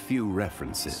have a few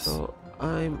references. so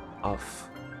I'm off.